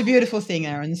 It's a beautiful thing,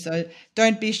 Aaron. So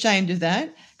don't be ashamed of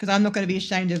that, because I'm not going to be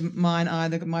ashamed of mine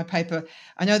either. My paper.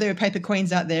 I know there are paper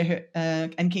queens out there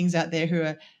and kings out there who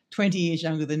are 20 years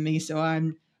younger than me. So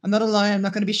I'm not alone. I'm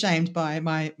not going to be shamed by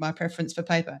my preference for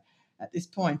paper at this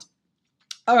point.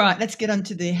 All right, let's get on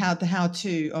to the how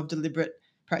to of deliberate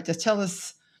practice. Tell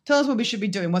us what we should be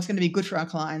doing. What's going to be good for our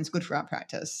clients, good for our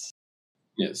practice.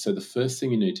 Yeah, so the first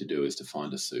thing you need to do is to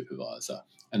find a supervisor,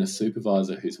 and a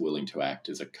supervisor who's willing to act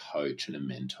as a coach and a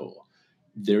mentor.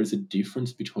 There is a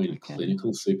difference between Okay.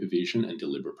 clinical supervision and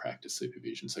deliberate practice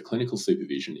supervision. So, clinical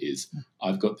supervision is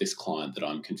I've got this client that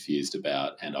I'm confused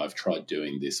about, and I've tried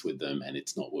doing this with them and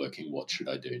it's not working. What should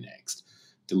I do next?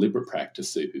 Deliberate practice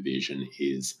supervision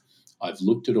is I've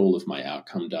looked at all of my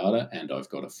outcome data and I've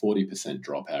got a 40%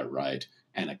 dropout rate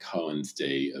and a Cohen's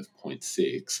D of zero point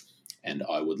 0.6, and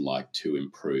I would like to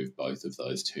improve both of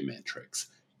those two metrics.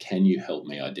 Can you help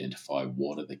me identify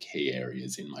what are the key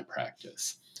areas in my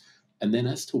practice? And then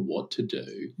as to what to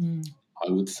do,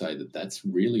 I would say that that's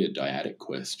really a dyadic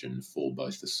question for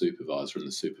both the supervisor and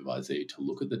the supervisee to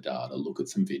look at the data, look at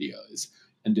some videos,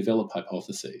 and develop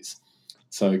hypotheses.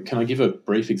 So, can I give a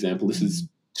brief example? This is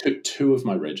two of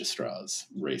my registrars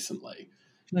recently.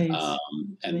 Please.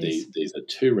 And Please. these are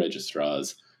two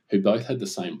registrars who both had the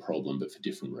same problem, but for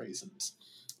different reasons.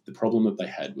 The problem that they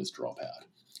had was dropout.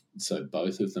 So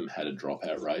both of them had a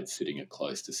dropout rate sitting at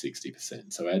close to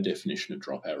 60%. So our definition of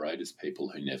dropout rate is people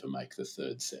who never make the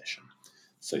third session.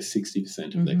 So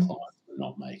 60% of their clients are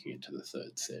not making it to the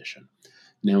third session.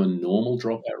 Now, a normal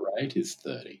dropout rate is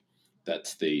 30.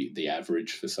 That's the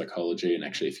average for psychology, and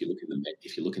actually, if you look in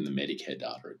the Medicare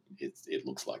data, it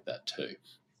looks like that too.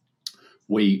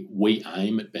 We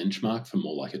aim at benchmark for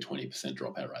more like a 20%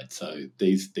 dropout rate. So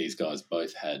these guys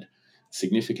both had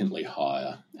significantly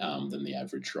higher than the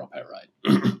average dropout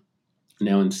rate.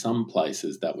 Now, in some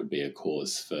places, that would be a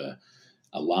cause for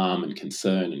alarm and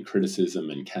concern and criticism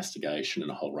and castigation and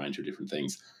a whole range of different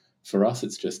things. For us,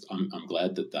 it's just I'm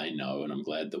glad that they know and I'm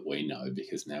glad that we know,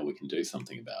 because now we can do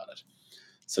something about it.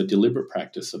 So deliberate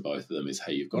practice for both of them is,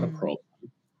 hey, you've got a problem.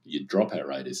 Your dropout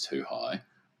rate is too high.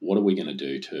 What are we going to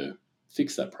do to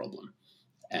fix that problem?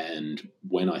 And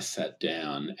when I sat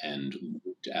down and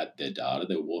looked at their data,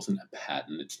 there wasn't a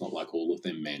pattern. It's not like all of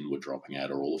their men were dropping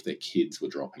out or all of their kids were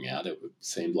dropping out. It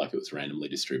seemed like it was randomly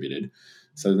distributed.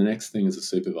 So the next thing as a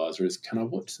supervisor is, can I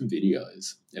watch some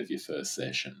videos of your first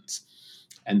sessions?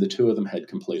 And the two of them had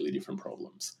completely different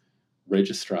problems.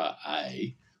 Registrar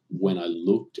A, when I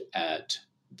looked at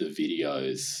the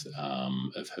videos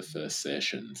of her first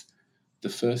sessions, the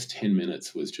first 10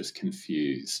 minutes was just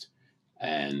confused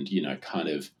and, kind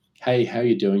of, hey, how are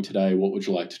you doing today? What would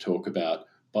you like to talk about?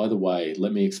 By the way,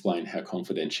 let me explain how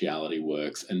confidentiality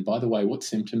works. And by the way, what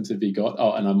symptoms have you got?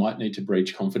 Oh, and I might need to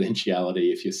breach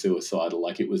confidentiality if you're suicidal.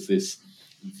 Like, it was this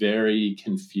very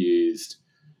confused,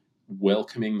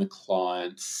 welcoming the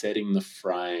client, setting the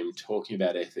frame, talking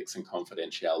about ethics and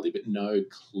confidentiality, but no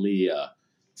clear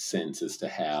sense as to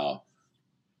how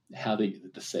the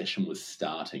session was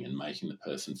starting and making the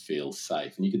person feel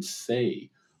safe. And you could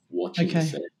see watching the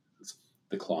sessions,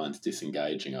 the clients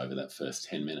disengaging over that first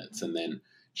 10 minutes. And then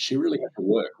she really had to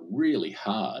work really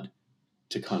hard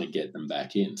to kind of get them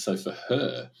back in. So for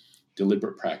her,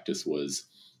 deliberate practice was,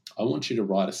 I want you to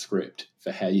write a script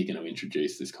for how you're going to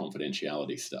introduce this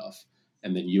confidentiality stuff.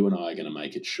 And then you and I are going to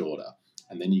make it shorter.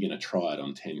 And then you're going to try it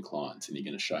on 10 clients and you're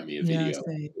going to show me a video,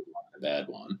 a bad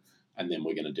one. And then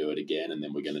we're going to do it again. And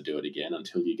then we're going to do it again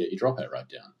until you get your dropout rate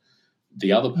down.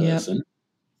 The other person,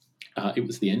 it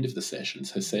was the end of the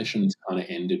sessions. Her sessions kind of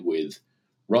ended with,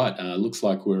 right, looks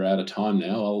like we're out of time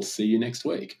now. I'll see you next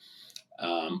week.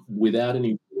 Without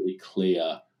any really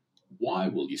clear, why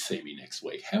will you see me next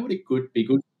week? How would it be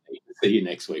good for me to see you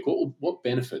next week? What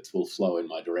benefits will flow in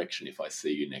my direction if I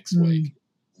see you next week?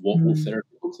 What will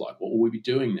therapy look like? What will we be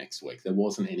doing next week? There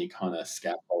wasn't any kind of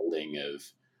scaffolding of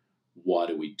why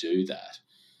do we do that?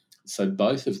 So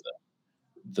both of them,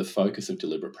 the focus of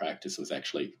deliberate practice was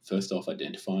actually, first off,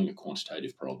 identifying a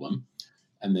quantitative problem,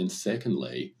 and then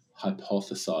secondly,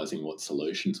 hypothesizing what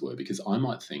solutions were, because I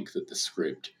might think that the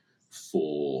script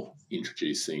for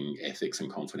introducing ethics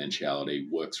and confidentiality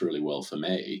works really well for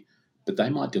me, but they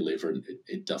might deliver and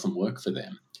it doesn't work for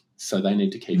them. So they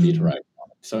need to keep iterating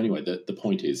on it. So anyway, the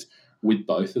point is, with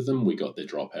both of them, we got their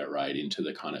dropout rate into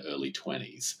the kind of early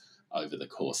 20s over the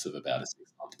course of about a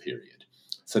 6-month period.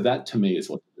 So that to me is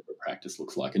what deliberate practice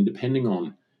looks like. And depending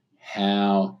on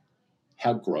how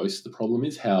gross the problem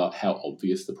is, how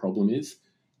obvious the problem is,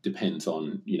 depends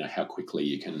on how quickly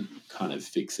you can kind of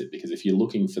fix it. Because if you're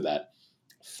looking for that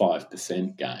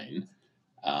 5% gain,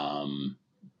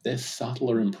 there's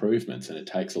subtler improvements, and it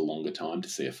takes a longer time to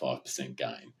see a 5%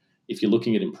 gain. If you're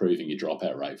looking at improving your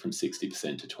dropout rate from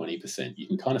 60% to 20%, you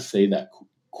can kind of see that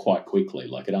quite quickly.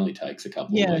 Like, it only takes a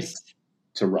couple of weeks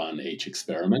to run each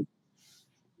experiment.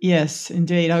 Yes,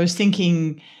 indeed. I was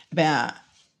thinking about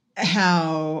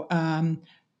how,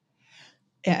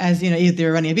 as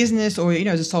either running a business or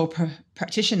as a sole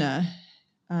practitioner,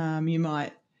 you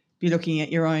might be looking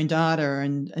at your own data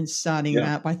and starting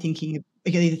Yeah. out by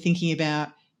either thinking about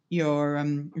your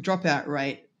dropout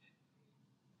rate.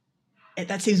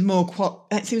 That seems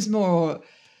more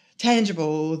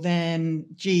tangible than,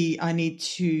 gee, I need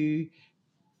to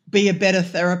be a better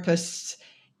therapist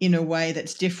in a way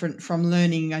that's different from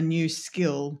learning a new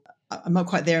skill. I'm not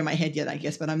quite there in my head yet, I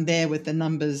guess, but I'm there with the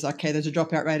numbers. Okay, there's a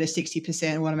dropout rate of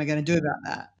 60%. What am I going to do about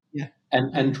that? Yeah.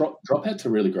 And dropout's a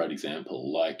really great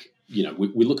example. Like, we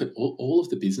look at all of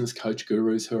the business coach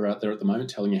gurus who are out there at the moment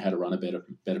telling you how to run a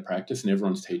better practice, and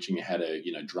everyone's teaching you how to,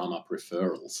 drum up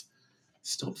referrals.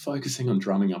 Stop focusing on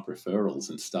drumming up referrals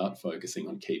and start focusing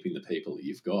on keeping the people that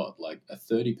you've got. Like a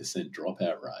 30%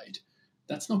 dropout rate,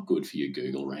 that's not good for your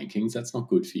Google rankings. That's not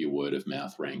good for your word of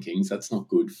mouth rankings. That's not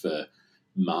good for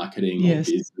marketing or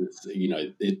Yes. business.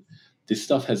 This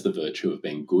stuff has the virtue of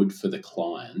being good for the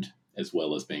client as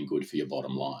well as being good for your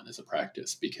bottom line as a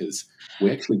practice, because we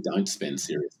actually don't spend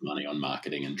serious money on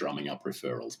marketing and drumming up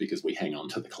referrals because we hang on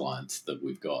to the clients that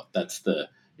we've got.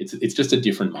 It's just a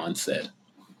different mindset.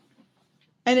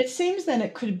 And it seems then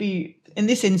it could be, in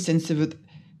this instance of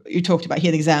you talked about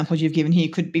here, the examples you've given here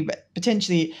could be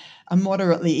potentially a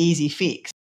moderately easy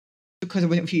fix. Because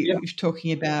if Yeah. you're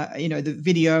talking about,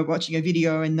 watching a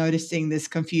video and noticing this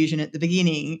confusion at the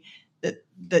beginning,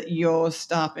 that your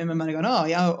staff member might have gone, oh,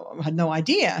 yeah, I had no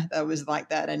idea that was like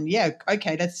that. And yeah,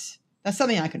 okay, that's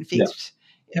something I can Yeah. fix.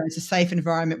 It's a safe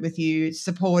environment with you, it's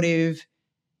supportive,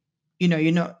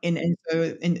 you're not in,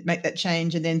 and make that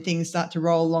change, and then things start to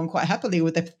roll along quite happily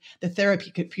with the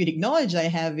therapeutic knowledge they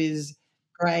have is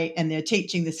great, and they're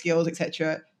teaching the skills,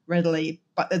 etc., readily.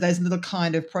 But there's little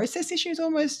kind of process issues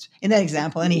almost in that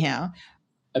example, anyhow.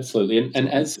 Absolutely. And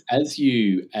as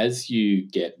you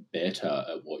get better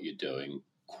at what you're doing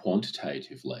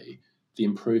quantitatively, the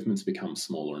improvements become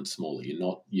smaller and smaller.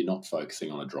 You're not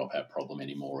focusing on a dropout problem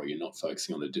anymore, or you're not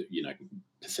focusing on a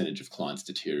percentage of clients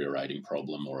deteriorating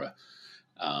problem, or a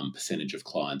percentage of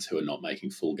clients who are not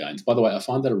making full gains. By the way, I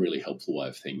find that a really helpful way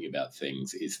of thinking about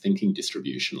things is thinking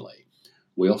distributionally.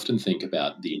 We often think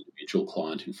about the individual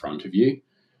client in front of you,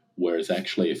 whereas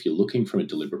actually, if you're looking from a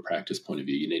deliberate practice point of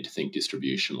view, you need to think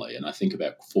distributionally. And I think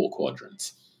about 4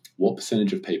 quadrants. What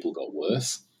percentage of people got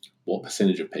worse? What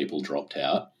percentage of people dropped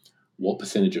out? What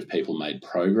percentage of people made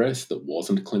progress that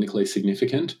wasn't clinically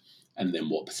significant? And then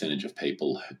what percentage of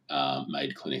people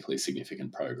made clinically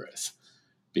significant progress?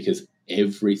 Because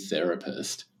every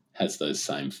therapist has those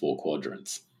same 4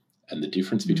 quadrants. And the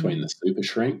difference between the super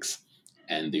shrinks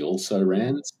and the also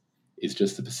rans is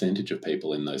just the percentage of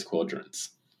people in those quadrants.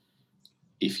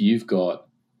 If you've got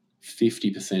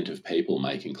 50% of people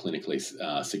making clinically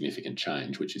significant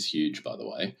change, which is huge, by the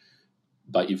way,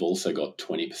 but you've also got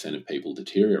 20% of people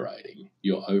deteriorating,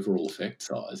 your overall effect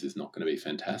size is not going to be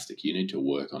fantastic. You need to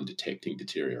work on detecting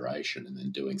deterioration and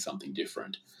then doing something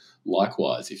different.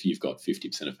 Likewise, if you've got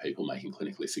 50% of people making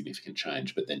clinically significant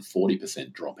change, but then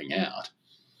 40% dropping out,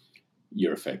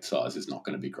 your effect size is not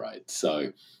going to be great.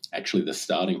 So actually the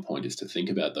starting point is to think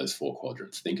about those 4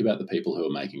 quadrants. Think about the people who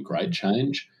are making great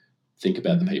change. Think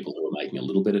about the people who are making a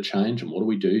little bit of change, and what do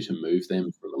we do to move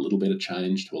them from a little bit of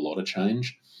change to a lot of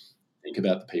change? Think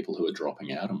about the people who are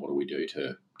dropping out, and what do we do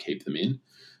to keep them in?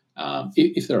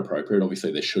 If they're appropriate,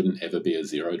 obviously there shouldn't ever be a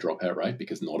 0 dropout rate,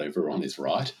 because not everyone is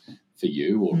right for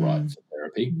you or right for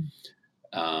therapy.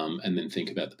 And then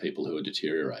think about the people who are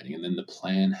deteriorating, and then the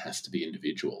plan has to be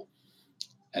individual.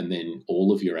 And then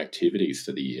all of your activities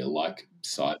for the year, like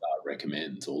Cyber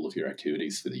recommends, all of your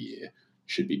activities for the year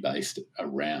should be based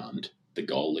around the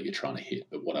goal that you're trying to hit.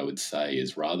 But what I would say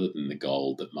is, rather than the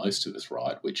goal that most of us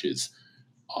write, which is,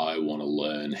 I want to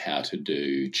learn how to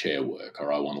do chair work,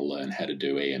 or I want to learn how to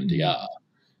do EMDR,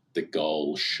 the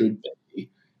goal should be,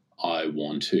 I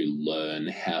want to learn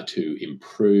how to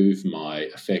improve my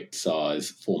effect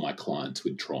size for my clients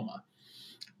with trauma.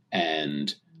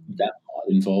 And that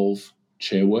might involve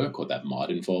chair work, or that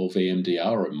might involve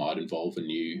EMDR, or it might involve a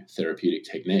new therapeutic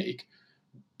technique.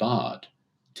 But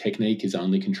technique is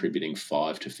only contributing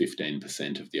 5 to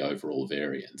 15% of the overall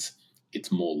variance.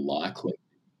 It's more likely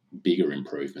bigger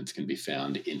improvements can be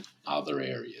found in other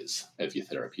areas of your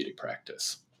therapeutic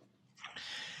practice.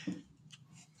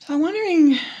 So I'm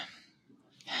wondering,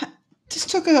 just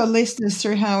talk our listeners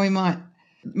through how we might,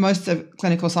 most of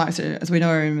clinical psychs, as we know,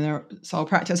 are in their sole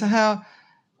practice. So how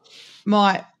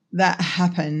might that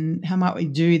happen? How might we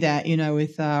do that,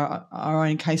 with our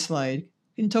own caseload?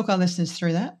 Can you talk our listeners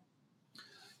through that?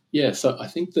 Yeah, so I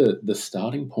think the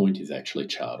starting point is actually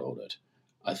chart audit.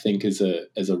 I think as a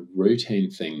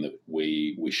routine thing that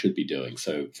we should be doing.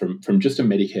 So from just a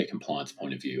Medicare compliance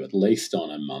point of view, at least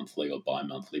on a monthly or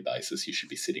bi-monthly basis, you should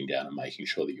be sitting down and making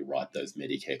sure that you write those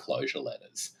Medicare closure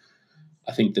letters.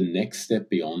 I think the next step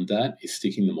beyond that is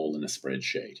sticking them all in a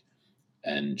spreadsheet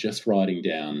and just writing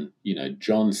down,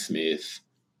 John Smith,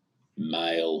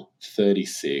 male,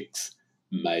 36,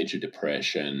 major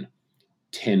depression,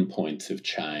 10 points of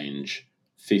change,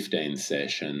 15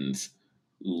 sessions,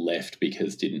 left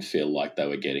because didn't feel like they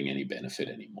were getting any benefit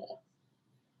anymore.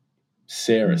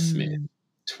 Sarah Smith, Mm,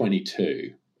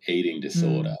 22, eating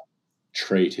disorder, mm,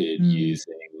 treated mm,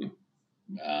 using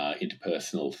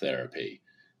interpersonal therapy,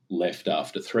 left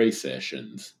after 3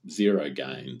 sessions, zero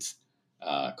gains,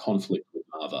 conflict with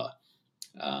mother,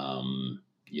 um,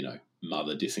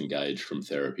 mother disengaged from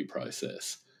therapy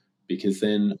process. Because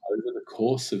then over the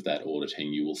course of that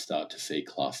auditing, you will start to see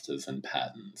clusters and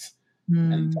patterns.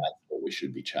 And mm. that's what we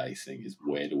should be chasing, is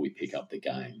where do we pick up the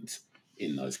gains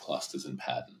in those clusters and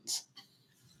patterns.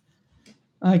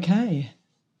 Okay.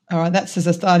 All right, that's as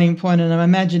a starting point, and I'm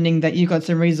imagining that you've got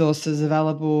some resources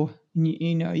available.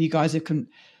 And you guys have put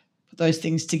those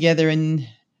things together, and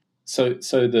So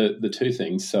the two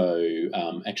things. So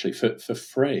actually, for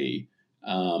free,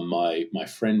 my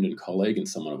friend and colleague and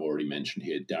someone I've already mentioned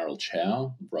here, Daryl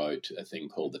Chow, wrote a thing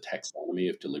called the Taxonomy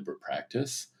of Deliberate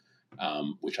Practice,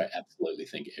 which I absolutely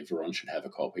think everyone should have a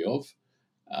copy of,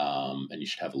 and you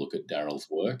should have a look at Daryl's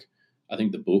work. I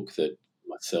think the book that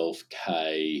myself,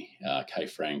 Kay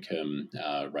Frankham,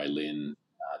 Ray Lynn,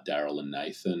 Daryl, and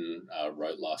Nathan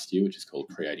wrote last year, which is called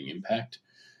Creating Impact.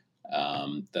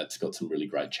 That's got some really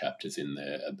great chapters in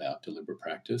there about deliberate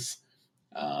practice.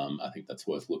 I think that's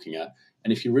worth looking at.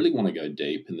 And if you really want to go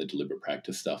deep in the deliberate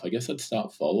practice stuff, I guess I'd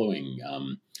start following.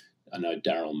 I know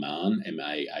Daryl Mahon,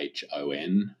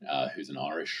 Mahon, who's an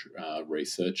Irish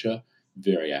researcher,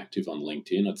 very active on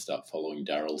LinkedIn. I'd start following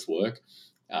Daryl's work,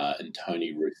 and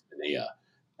Tony Rusmania.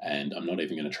 And I'm not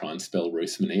even going to try and spell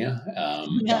Rusmania,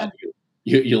 yeah. but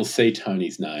you'll see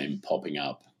Tony's name popping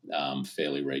up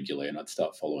fairly regularly, and I'd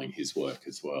start following his work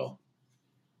as well.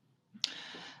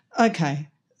 Okay,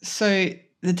 so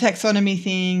the taxonomy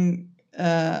thing,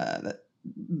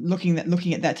 looking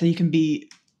at that, so you can be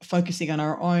focusing on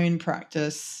our own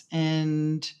practice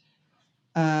and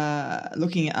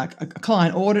looking at a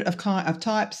client audit of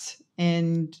types,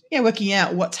 and working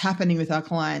out what's happening with our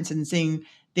clients and seeing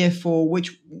therefore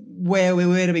where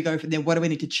do we go from there, what do we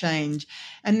need to change,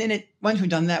 and then once we've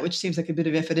done that, which seems like a bit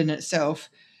of effort in itself,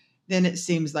 then it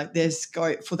seems like there's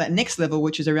scope for that next level,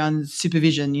 which is around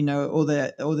supervision, or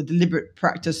the deliberate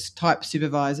practice type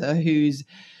supervisor who's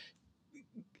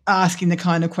asking the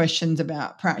kind of questions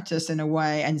about practice in a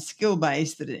way and skill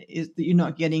based that you're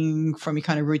not getting from your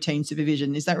kind of routine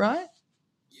supervision. Is that right?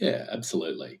 Yeah,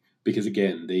 absolutely. Because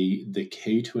again, the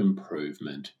key to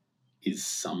improvement is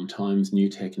sometimes new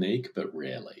technique, but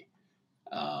rarely.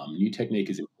 New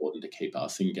technique is important to keep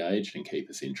us engaged and keep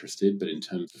us interested, but in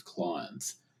terms of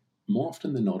clients, more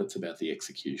often than not, it's about the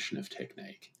execution of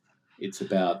technique. It's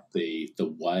about the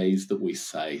ways that we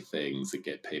say things that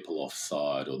get people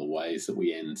offside, or the ways that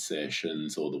we end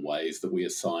sessions, or the ways that we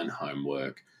assign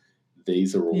homework.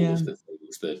 These are all Yeah. of the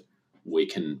things that we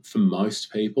can, for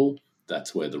most people,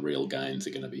 that's where the real gains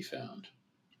are going to be found.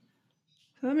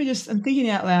 So I'm thinking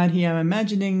out loud here. I'm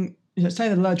imagining, say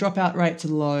the low dropout rates are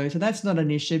low. So that's not an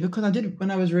issue because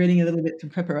when I was reading a little bit for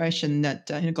preparation that,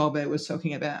 Goldberg was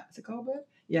talking about. Is it Goldberg?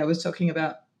 Yeah, was talking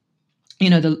about,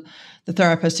 the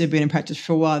therapists who've been in practice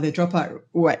for a while, their dropout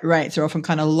rates are often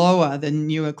kind of lower than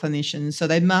newer clinicians. So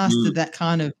they've Mm, mastered that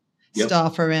kind of yep.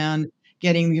 stuff around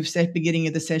getting the beginning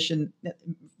of the session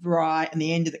right and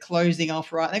the end of the closing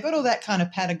off right. They've got all that kind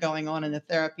of pattern going on, and the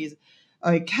therapy is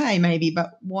okay, maybe,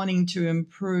 but wanting to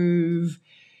improve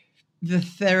the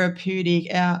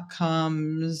therapeutic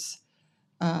outcomes,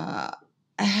 uh,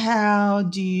 how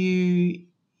do you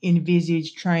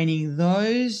envisage training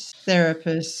those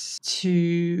therapists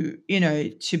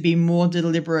to be more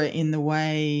deliberate in the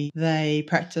way they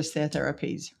practice their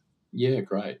therapies? Yeah,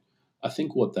 great. I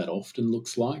think what that often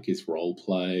looks like is role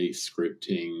play,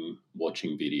 scripting,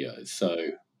 watching videos. So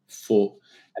for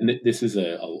and this is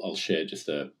I'll share just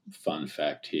a fun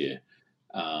fact here.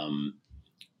 Um,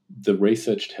 the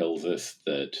research tells us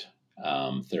that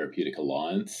therapeutic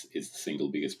alliance is the single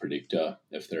biggest predictor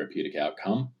of therapeutic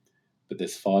outcome, but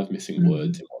there's 5 missing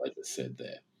words Mhm. in what I just said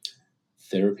there.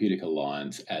 Therapeutic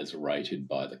alliance as rated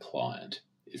by the client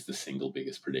is the single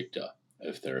biggest predictor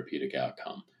of therapeutic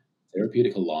outcome.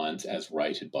 Therapeutic alliance as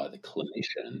rated by the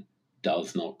clinician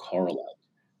does not correlate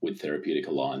with therapeutic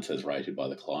alliance as rated by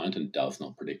the client and does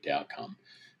not predict outcome.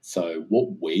 So,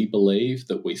 what we believe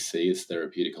that we see as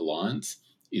therapeutic alliance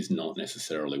is not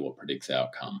necessarily what predicts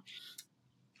outcome.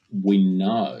 We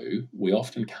know we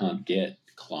often can't get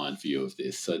client view of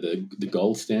this. So the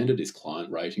gold standard is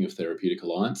client rating of therapeutic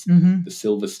alliance. Mhm. The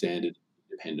silver standard,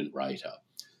 independent rater.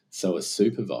 So a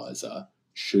supervisor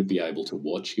should be able to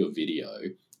watch your video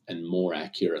and more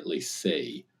accurately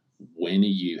see when are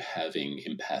you having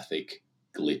empathic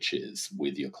glitches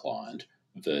with your client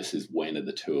versus when are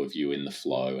the two of you in the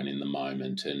flow and in the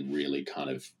moment and really kind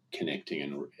of connecting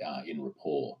and in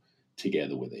rapport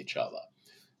together with each other.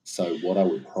 So what I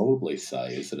would probably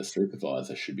say is that a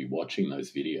supervisor should be watching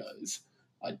those videos,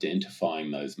 identifying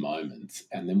those moments,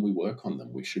 and then we work on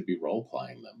them. We should be role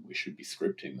playing them. We should be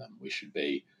scripting them. We should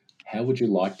be, how would you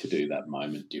like to do that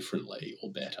moment differently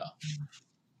or better?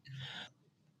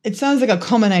 It sounds like a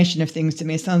combination of things to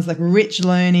me. It sounds like rich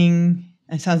learning.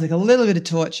 It sounds like a little bit of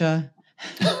torture.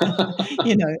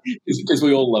 You know, Because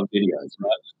we all love videos,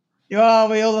 right? oh,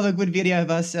 we all have a good video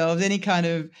of ourselves.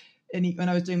 When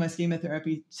I was doing my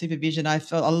chemotherapy supervision, I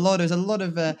felt there was a lot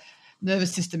of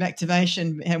nervous system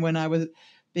activation, and when I was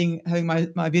having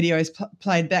my videos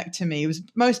played back to me, it was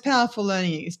the most powerful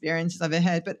learning experiences I've ever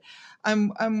had. But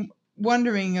I'm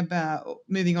wondering about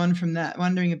moving on from that.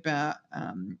 Wondering about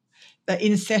the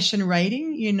in-session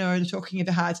rating. Talking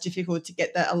about how it's difficult to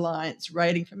get that alliance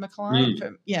rating from a client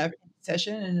from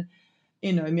session,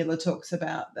 and Miller talks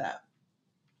about that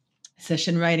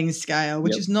session rating scale,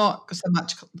 which Yep. is not so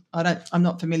much. I'm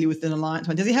not familiar with an alliance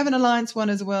one. Does he have an alliance one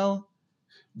as well?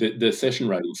 The session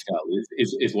rating scale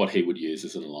is what he would use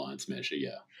as an alliance measure.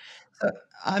 Yeah. So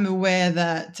I'm aware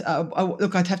that.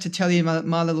 Look, I'd have to tell you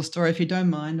my little story if you don't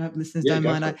mind. I hope listeners Yeah, don't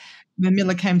go mind. for it. When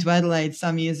Miller came to Adelaide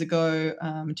some years ago,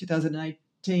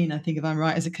 2018, I think, if I'm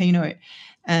right, as a keynote,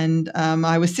 and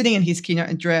I was sitting in his keynote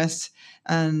address,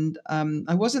 and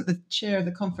I wasn't the chair of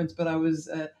the conference, but I was.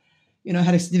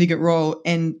 Had a significant role.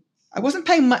 And I wasn't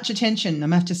paying much attention,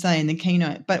 I have to say, in the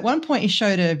keynote. But at one point, he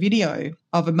showed a video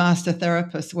of a master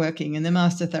therapist working, and the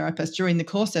master therapist, during the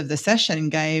course of the session,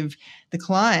 gave the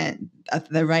client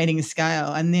the rating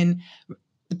scale, and then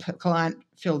the client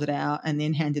filled it out and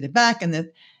then handed it back, and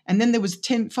then there was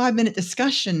 5-minute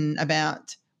discussion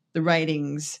about the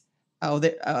ratings,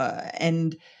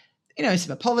 and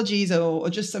some apologies or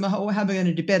just some, how are we going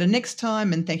to do better next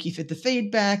time? And thank you for the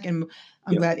feedback. And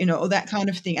I'm glad, all that kind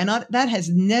of thing. And that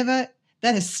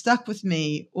has stuck with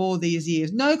me all these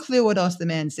years. No clue what else the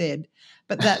man said,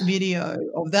 but that video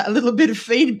of that little bit of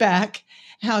feedback,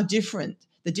 the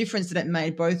difference that it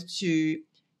made both to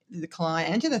the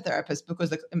client and to the therapist,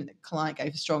 because the client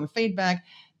gave strong feedback.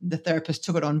 The therapist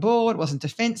took it on board, wasn't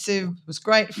defensive, was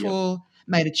grateful,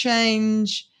 made a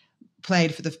change,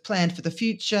 planned for the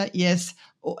future, yes,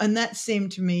 and that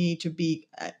seemed to me to be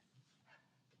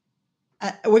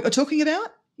what we're talking about.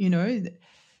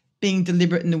 Being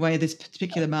deliberate in the way this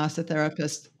particular master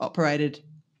therapist operated.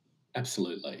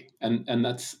 Absolutely, and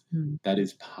that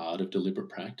is part of deliberate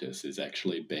practice, is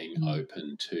actually being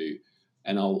open to.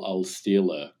 And I'll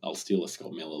steal a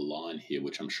Scott Miller line here,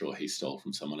 which I'm sure he stole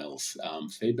from someone else.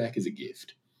 Feedback is a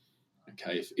gift.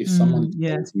 Okay, if someone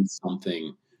tells you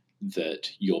something that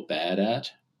you're bad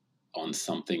at on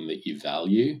something that you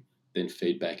value, then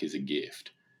feedback is a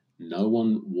gift. No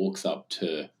one walks up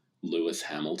to Lewis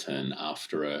Hamilton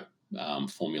after a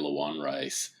Formula One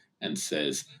race and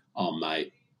says, "Oh,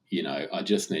 mate, I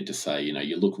just need to say,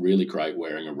 you look really great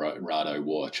wearing a Rado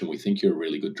watch, and we think you're a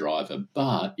really good driver,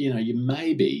 but you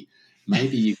maybe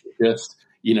you could just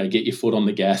get your foot on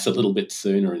the gas a little bit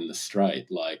sooner in the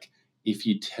straight." Like, if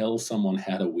you tell someone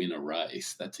how to win a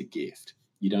race, that's a gift.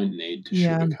 You don't need to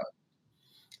sugarcoat.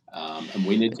 And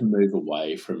we need to move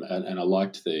away from, and I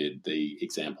liked the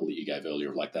example that you gave earlier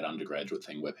of like that undergraduate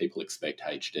thing where people expect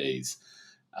HDs.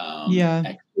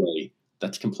 Actually,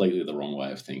 that's completely the wrong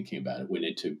way of thinking about it. We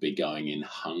need to be going in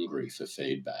hungry for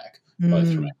feedback,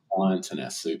 both from our clients and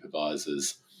our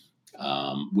supervisors,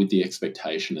 with the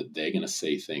expectation that they're going to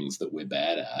see things that we're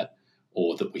bad at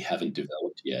or that we haven't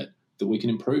developed yet that we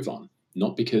can improve on.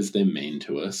 Not because they're mean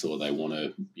to us or they want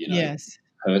to,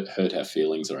 hurt our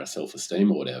feelings or our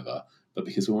self-esteem or whatever, but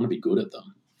because we want to be good at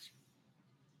them.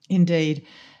 Indeed.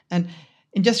 And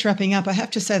in just wrapping up, I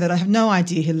have to say that I have no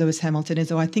idea who Lewis Hamilton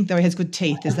is, or I think, though, he has good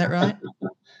teeth. Is that right?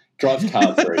 Drives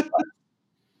cars very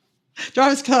fast.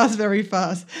 Drives cars very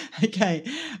fast. Okay.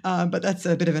 But that's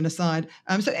a bit of an aside.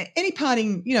 So any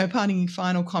parting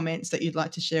final comments that you'd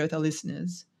like to share with our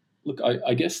listeners? Look,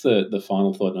 I guess the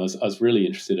final thought, and I was really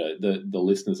interested. The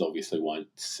listeners obviously won't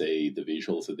see the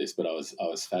visuals of this, but I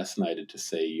was fascinated to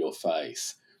see your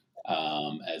face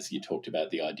as you talked about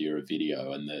the idea of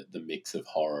video and the mix of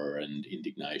horror and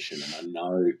indignation. And I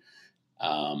know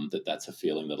that's a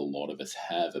feeling that a lot of us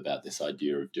have about this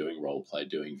idea of doing role play,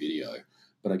 doing video.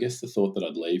 But I guess the thought that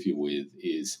I'd leave you with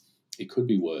is, it could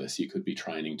be worse. You could be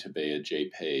training to be a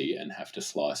GP and have to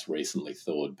slice recently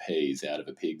thawed peas out of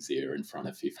a pig's ear in front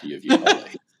of 50 of your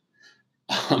colleagues.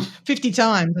 50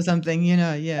 times or something,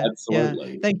 yeah.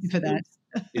 Absolutely. Thank you for that.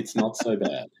 It's not so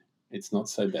bad. It's not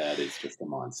so bad. It's just a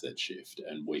mindset shift.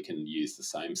 And we can use the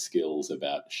same skills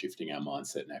about shifting our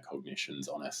mindset and our cognitions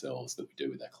on ourselves that we do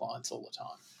with our clients all the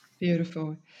time.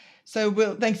 Beautiful. So,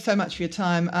 Will, thanks so much for your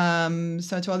time.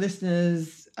 So, to our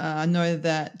listeners, I know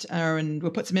that Aaron,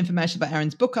 we'll put some information about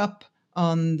Aaron's book up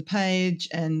on the page.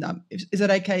 And is it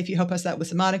okay if you help us out with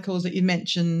some articles that you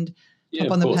mentioned, Yeah, pop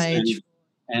of on the course. page?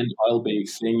 And I'll be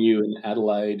seeing you in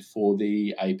Adelaide for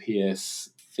the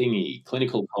APS thingy,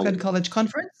 Clinical College. College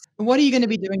Conference. What are you going to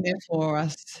be doing there for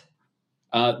us?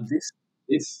 This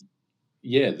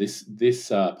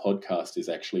podcast is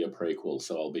actually a prequel,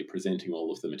 so I'll be presenting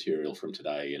all of the material from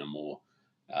today in a more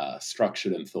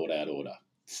structured and thought out order.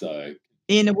 So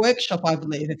In a workshop, I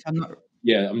believe, if I'm not.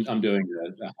 Yeah, I'm doing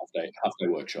a half day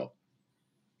workshop.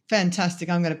 Fantastic.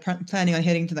 I'm going to planning on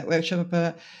heading to that workshop.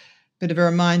 A bit of a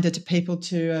reminder to people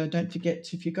to don't forget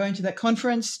to, if you're going to that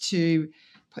conference, to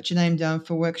put your name down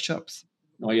for workshops.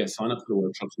 Oh yeah, sign up for the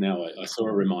workshops now. I saw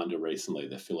a reminder recently;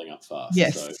 they're filling up fast.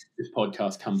 Yes. So if this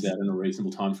podcast comes out in a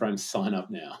reasonable time frame, sign up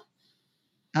now.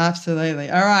 Absolutely.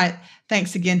 All right.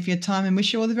 Thanks again for your time, and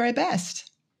wish you all the very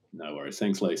best. No worries.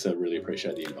 Thanks, Lisa. Really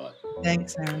appreciate the invite.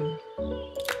 Thanks, Aaron.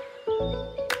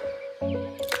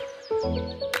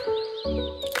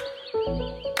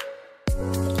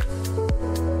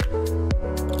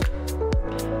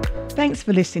 Thanks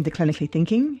for listening to Clinically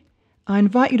Thinking. I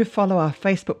invite you to follow our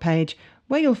Facebook page,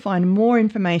 where you'll find more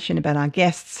information about our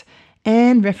guests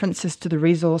and references to the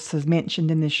resources mentioned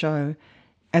in this show,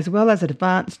 as well as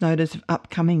advance notice of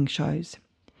upcoming shows.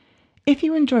 If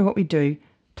you enjoy what we do,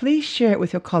 please share it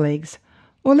with your colleagues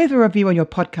or leave a review on your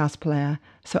podcast player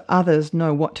so others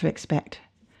know what to expect.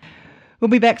 We'll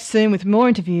be back soon with more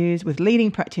interviews with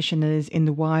leading practitioners in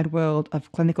the wide world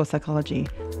of clinical psychology.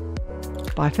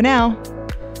 Bye for now.